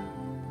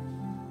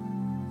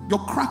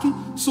 You're cracking.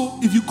 So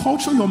if you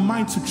culture your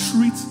mind to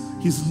treat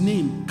his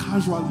name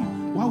casually,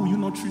 why will you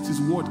not treat his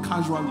word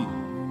casually?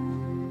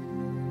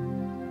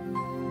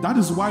 That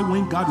is why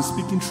when God is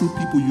speaking through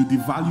people, you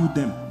devalue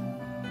them.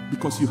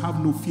 Because you have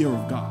no fear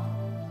of God.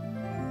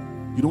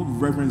 You don't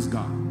reverence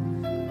God.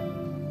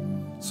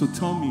 So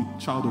tell me,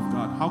 child of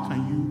God, how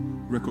can you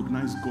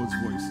recognize God's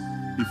voice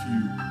if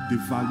you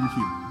devalue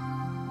him?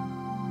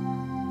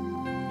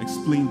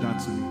 Explain that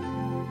to me.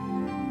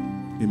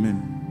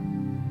 Amen.